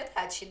she did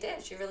that. She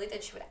really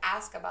did. She would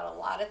ask about a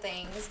lot of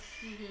things.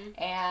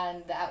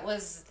 And that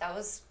was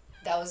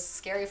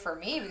scary for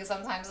me because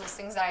sometimes those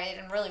things that I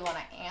didn't really want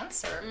to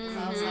answer because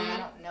I was like, I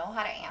don't know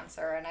how to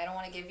answer and I don't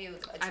want to give you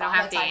a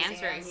traumatizing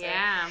answer.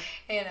 Yeah.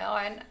 And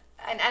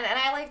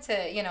I like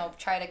to,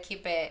 try to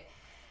keep it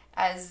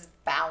as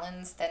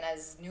balanced and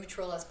as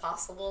neutral as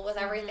possible with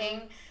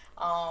everything.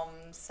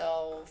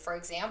 So for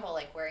example,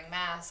 like wearing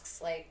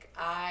masks, like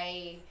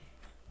I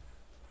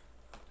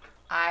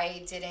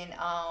didn't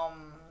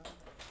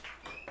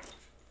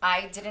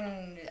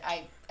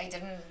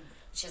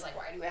she's like,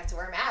 why do we have to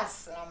wear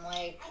masks? And I'm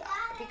like,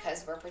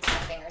 because we're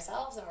protecting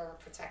ourselves and we're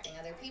protecting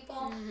other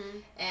people.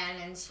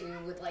 And she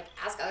would like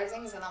ask other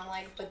things and I'm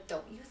like, but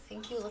don't you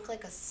think you look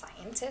like a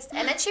scientist?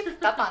 And then she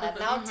picked up on it.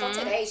 Now until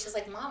today, she's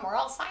like, Mom, we're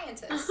all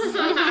scientists.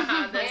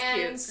 That's and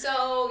cute.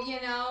 So,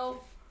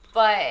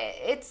 but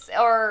it's,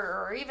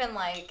 or even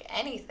like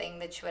anything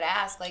that she would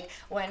ask, like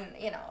when,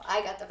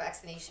 I got the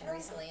vaccination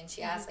recently and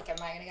she asked, like, am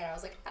I going to get it? I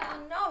was like,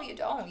 no, you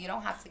don't. You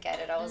don't have to get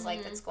it. I was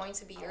like, that's going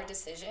to be your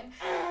decision.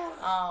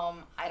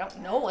 I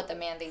don't know what the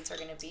mandates are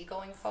going to be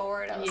going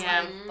forward. I was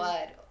like,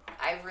 but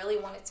I really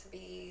want it to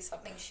be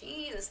something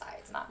she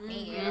decides, not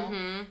me,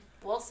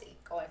 We'll see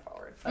going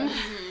forward. But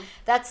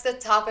that's the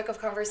topic of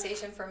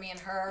conversation for me and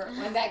her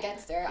when that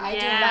gets there.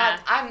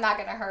 I'm not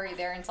going to hurry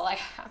there until I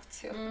have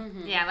to.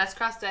 Yeah, let's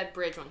cross that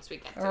bridge once we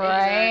get to it.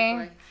 Right.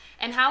 Exactly.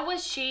 And how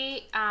was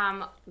she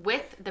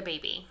with the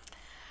baby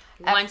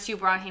once you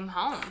brought him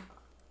home?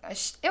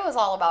 It was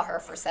all about her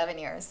for 7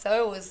 years,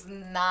 so it was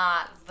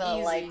not the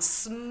like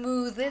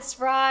smoothest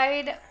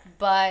ride.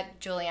 But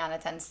Juliana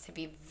tends to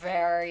be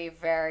very,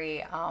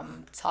 very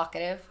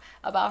talkative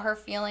about her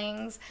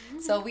feelings.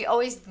 So we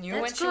always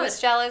knew when she was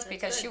jealous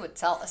because she would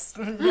tell us.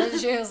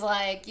 She was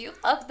like, "You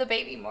love the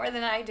baby more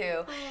than I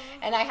do,"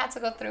 and I had to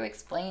go through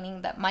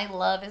explaining that my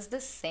love is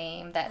the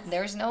same. That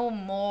there's no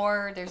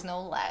more, there's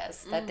no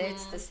less. That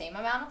it's the same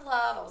amount of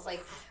love. I was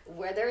like,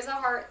 where there's a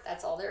heart,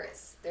 that's all there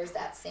is. There's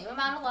that same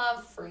amount of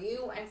love for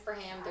you and for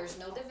him. There's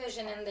no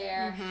division in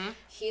there.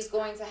 He's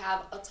going to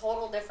have a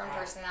total different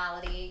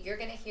personality. You're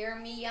going to hear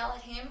me yell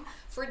at him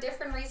for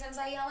different reasons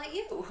I yell at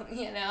you.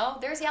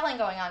 There's yelling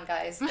going on,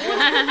 guys.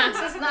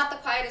 This is not the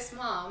quietest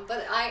mom,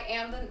 but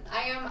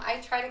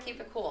I try to keep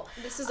it cool.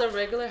 This is a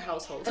regular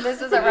household.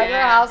 This is a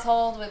regular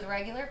household with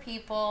regular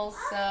people.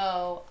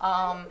 So,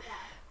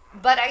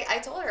 but I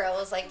told her, I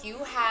was like, you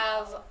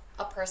have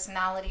a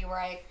personality where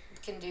I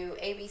can do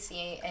A, B,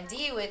 C, and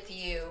D with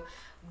you,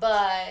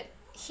 but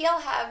he'll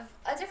have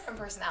a different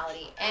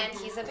personality and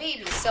he's a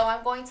baby, so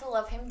I'm going to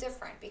love him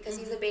different because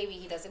he's a baby.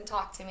 He doesn't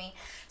talk to me,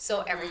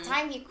 so every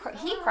time he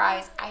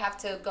cries, I have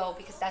to go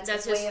because that's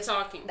his way of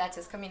talking. That's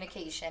his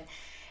communication.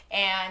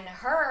 And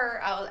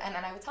and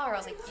then I would tell her, I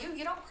was like,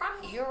 you don't cry.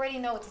 You already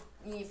know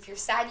if you're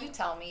sad, you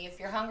tell me. If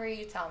you're hungry,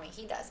 you tell me.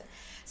 He doesn't.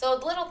 So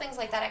little things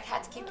like that I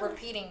had to keep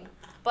repeating,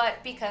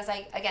 but because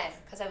I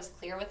was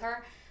clear with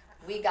her,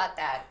 we got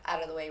that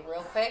out of the way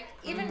real quick,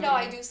 even though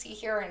I do see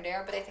here and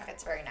there, but I think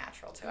it's very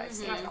natural too. I've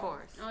seen it. Of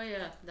course. Oh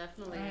yeah,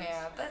 definitely.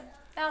 Yeah, but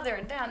now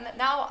they're done.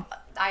 Now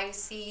I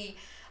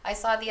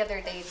saw the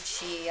other day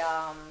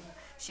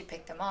She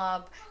picked him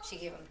up. She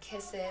gave him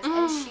kisses,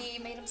 and she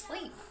made him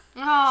sleep. Oh,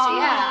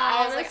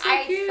 I was like, that's so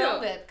I cute.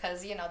 filmed it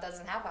because, it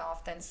doesn't happen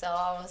often. So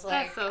I was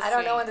like, That's so I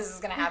don't know sweet. when this is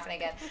going to happen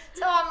again.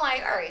 So I'm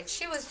like, all right,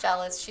 she was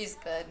jealous. She's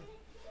good.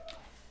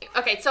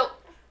 Okay, so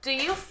do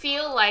you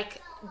feel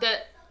like the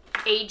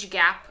age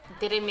gap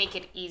didn't make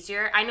it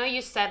easier? I know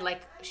you said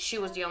like she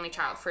was the only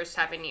child for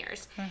 7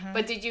 years,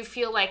 but did you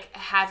feel like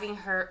having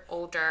her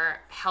older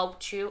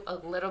helped you a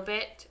little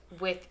bit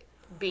with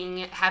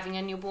having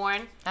a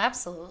newborn?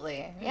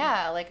 Absolutely.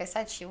 Yeah, like I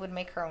said, she would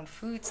make her own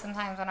food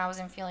sometimes when I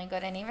wasn't feeling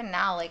good. And even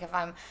now, like if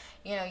I'm,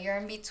 you're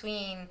in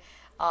between,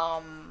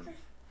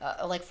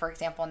 like for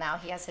example, now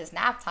he has his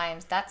nap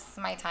times. That's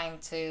my time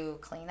to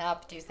clean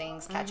up, do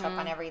things, catch up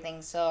on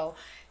everything. So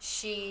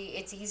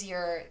it's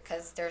easier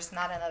because there's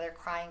not another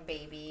crying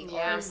baby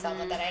or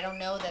someone that I don't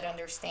know that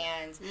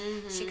understands.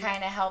 She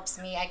kind of helps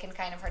me. I can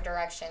kind of her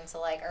direction to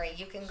like, all right,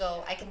 you can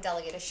go, I can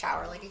delegate a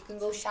shower. Like you can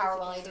go shower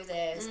while I do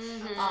this,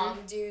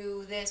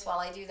 do this while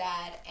I do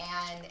that.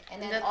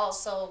 And then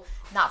also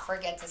not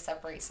forget to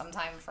separate some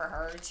time for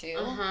her too.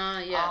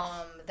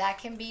 That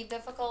can be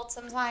difficult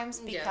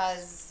sometimes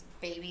because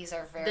babies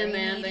are very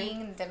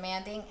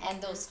demanding,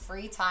 and those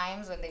free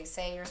times when they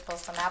say you're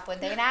supposed to nap when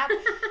they nap,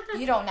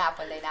 you don't nap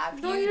when they nap.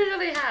 Don't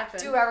usually happen.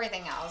 Do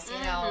everything else,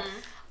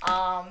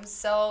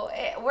 So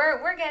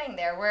we're getting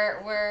there.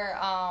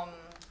 We're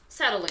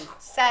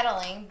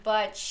settling,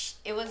 but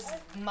it was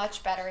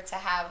much better to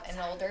have an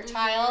older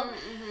child.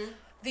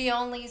 The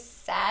only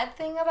sad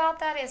thing about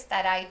that is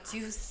that I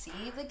do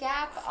see the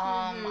gap.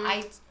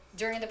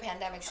 During the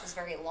pandemic, she was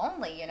very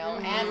lonely,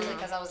 and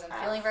because I wasn't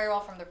feeling very well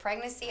from the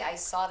pregnancy, I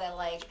saw that,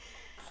 like,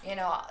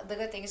 the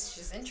good thing is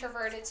she's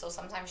introverted, so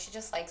sometimes she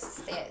just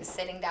likes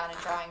sitting down and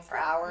drawing for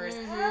hours.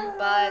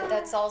 But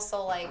that's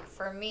also, like,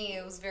 for me,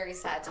 it was very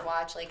sad to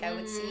watch. Like, I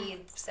would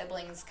see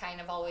siblings kind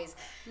of always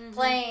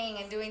playing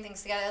and doing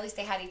things together. At least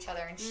they had each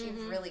other, and she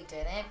really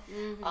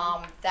didn't.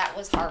 That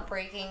was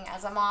heartbreaking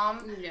as a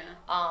mom.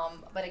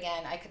 But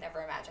again, I could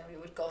never imagine we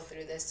would go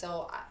through this.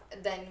 So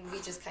then we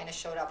just kind of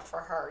showed up for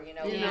her,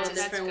 we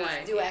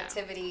just do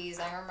activities.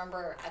 I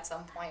remember at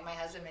some point my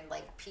husband made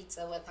like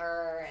pizza with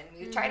her, and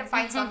we would try to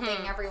find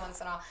something every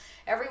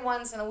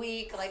once in a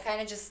week, like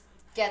kind of just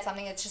get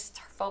something that's just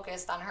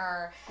focused on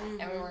her, and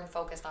we weren't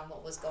focused on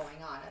what was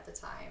going on at the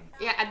time.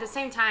 Yeah, at the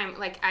same time,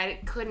 like I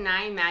could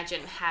not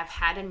imagine have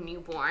had a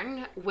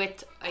newborn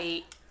with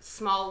a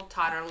small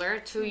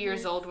toddler, 2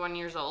 years old, 1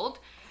 year old,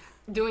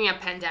 during a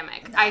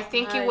pandemic. I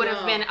think it would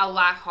have been a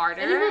lot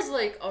harder. And it was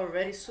like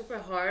already super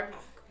hard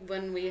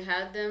when we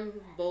had them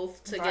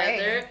both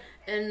together. Right.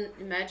 And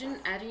imagine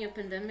adding a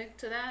pandemic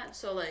to that.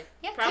 So like,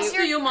 Yeah, 'cause props to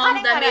you're you, mom,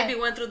 cutting that out maybe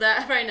went through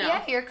that right now.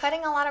 Yeah, you're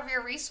cutting a lot of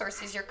your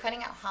resources. You're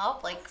cutting out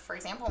help. Like, for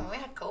example, when we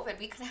had COVID,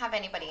 we couldn't have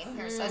anybody in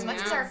here. So as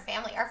much as our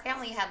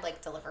family had,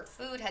 like, delivered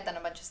food, had done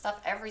a bunch of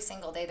stuff, every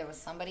single day there was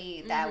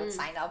somebody that would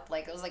sign up.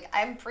 Like, it was like,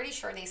 I'm pretty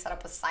sure they set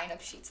up a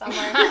sign-up sheet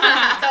somewhere.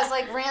 Because,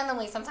 like,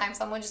 randomly, sometimes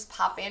someone would just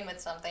pop in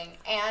with something.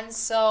 And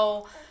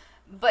so...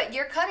 But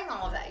you're cutting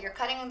all of that. You're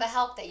cutting the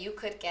help that you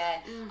could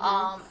get.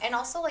 And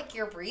also, like,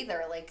 your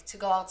breather, like, to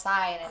go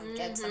outside and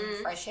get some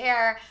fresh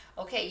air.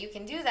 Okay, you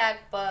can do that,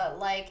 but,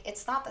 like,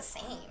 it's not the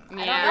same.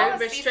 I don't know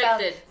very if we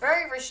felt restricted.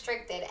 very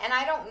restricted. And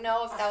I don't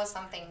know if that was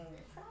something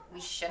we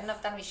shouldn't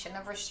have done. We shouldn't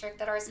have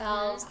restricted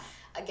ourselves.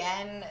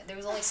 Again, there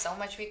was only so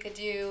much we could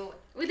do.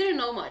 We didn't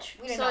know much.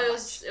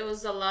 It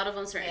was a lot of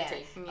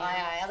uncertainty.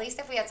 Yeah. At least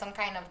if we had some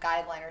kind of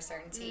guideline or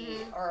certainty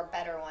or a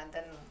better one,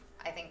 then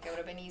I think it would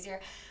have been easier.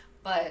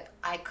 But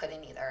I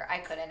couldn't either. I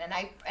couldn't, and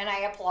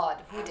I applaud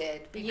who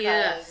did,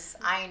 because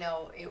I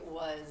know it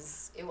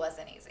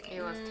wasn't easy.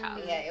 It was tough.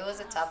 Yeah, it was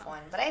a tough one.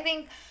 But I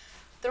think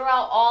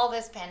throughout all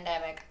this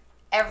pandemic,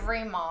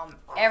 every mom,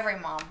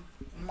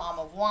 mom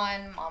of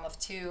one, mom of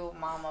two,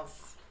 mom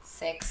of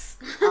 6,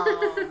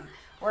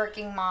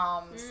 working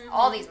moms,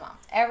 all these moms,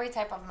 every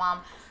type of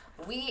mom,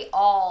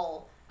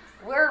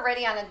 we're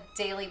already on a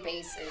daily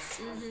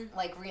basis,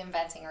 like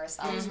reinventing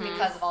ourselves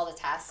because of all the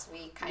tasks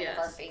we kind of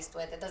are faced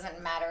with. It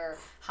doesn't matter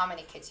how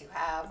many kids you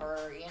have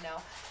or,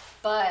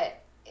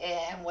 but,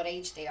 and what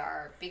age they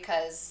are,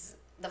 because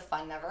the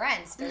fun never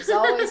ends. There's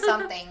always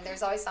something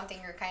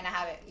you're kind of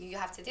you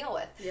have to deal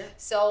with. Yeah.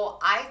 So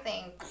I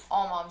think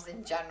all moms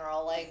in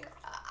general, like,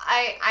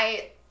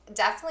 I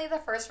definitely the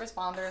first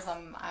responders,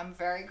 I'm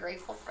very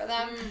grateful for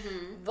them,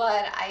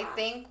 but I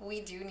think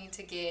we do need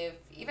to give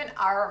even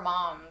our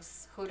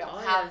moms who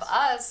don't have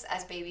us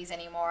as babies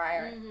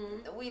anymore,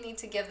 we need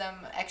to give them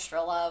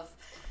extra love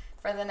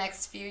for the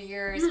next few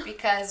years,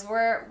 because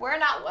we're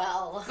not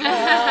well.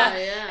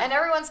 And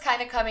everyone's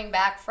kind of coming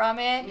back from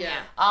it.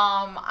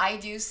 I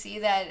do see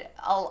that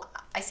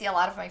I see a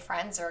lot of my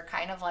friends are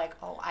kind of like,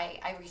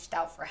 I reached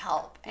out for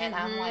help, and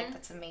I'm like,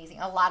 that's amazing.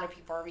 A lot of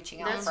people are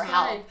reaching out for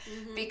help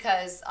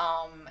because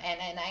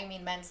and I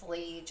mean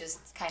mentally,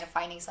 just kind of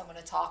finding someone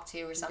to talk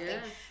to or something,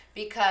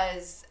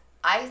 because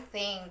I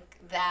think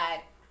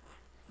that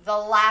the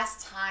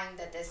last time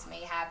that this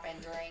may happen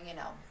during,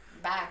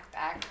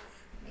 back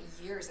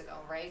years ago,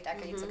 right?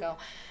 Decades ago,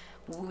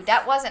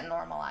 that wasn't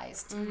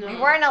normalized. We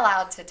weren't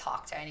allowed to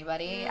talk to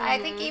anybody. I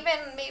think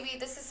even maybe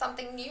this is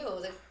something new.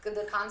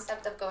 The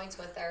concept of going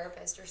to a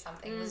therapist or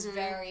something was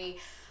very...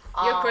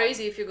 You're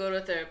crazy if you go to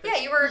a therapist.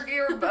 Yeah, you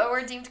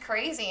were deemed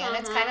crazy, and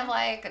it's kind of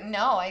like,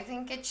 no, I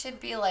think it should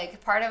be like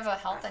part of a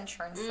health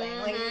insurance thing.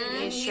 Like you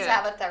need to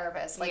have a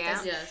therapist, like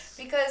this,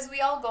 because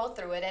we all go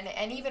through it,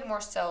 and even more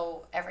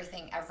so,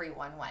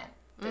 everyone went.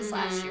 This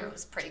last year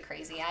was pretty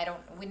crazy. I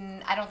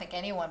don't think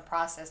anyone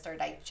processed or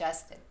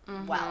digested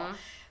well,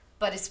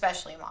 but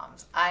especially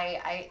moms.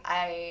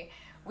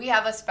 We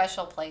have a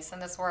special place in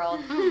this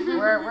world.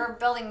 We're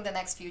building the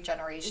next few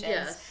generations.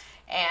 Yes.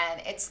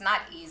 And it's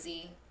not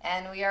easy.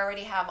 And we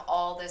already have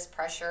all this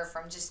pressure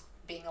from just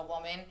being a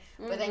woman.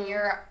 But then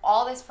you're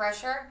all this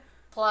pressure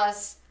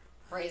plus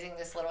raising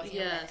this little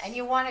human. Yes. And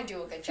you want to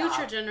do a good job.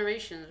 Future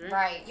generations, right?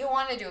 Right. You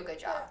want to do a good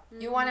job.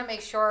 You want to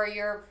make sure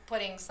you're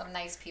putting some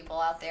nice people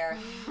out there.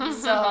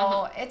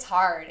 So it's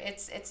hard.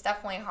 It's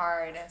definitely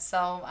hard.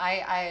 So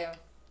I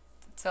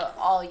to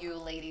all you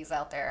ladies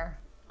out there.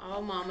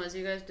 All mamas,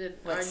 you guys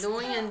are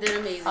doing and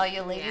did amazing. All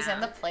you ladies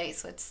in the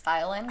place with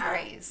style and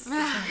grace.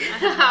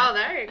 Oh,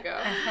 there you go.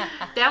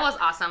 That was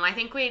awesome. I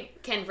think we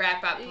can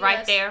wrap up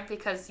right there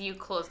because you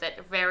closed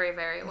it very,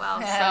 very well.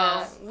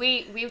 So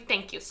we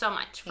thank you so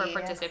much for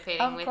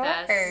participating with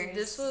us.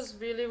 This was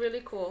really,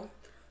 really cool.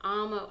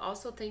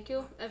 Also, thank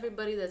you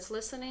everybody that's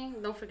listening.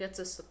 Don't forget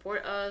to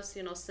support us.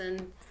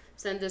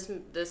 Send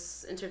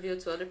this interview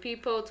to other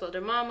people, to other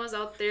mamas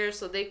out there,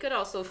 so they could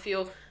also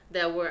feel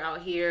that we're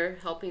out here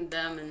helping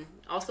them and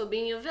also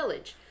being a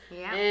village.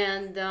 Yeah.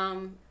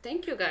 And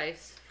thank you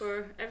guys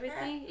for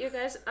everything. You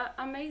guys are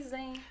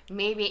amazing.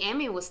 Maybe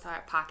Emmy will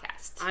start a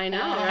podcast. I know.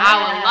 Right? I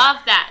would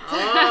love that.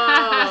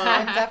 Oh.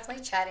 I'm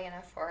definitely chatty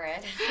enough for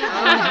it.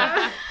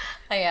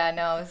 Yeah,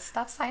 no,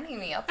 stop signing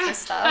me up for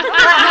stuff.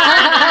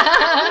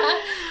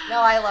 No,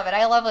 I love it.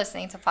 I love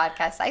listening to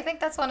podcasts. I think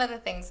that's one of the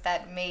things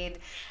that made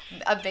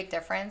a big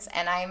difference,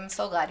 and I'm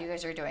so glad you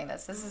guys are doing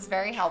this. This is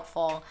very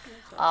helpful.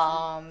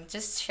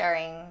 Just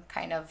sharing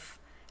kind of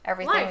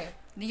everything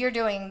you're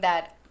doing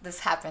that this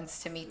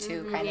happens to me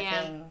too kind of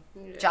thing,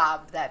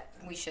 job that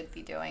we should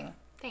be doing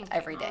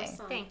every day.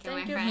 Awesome. Thank you, my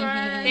Thank you, friend.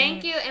 friend.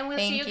 Thank you, and we'll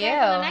see you guys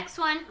in the next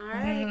one. All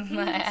right, peace.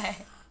 Bye.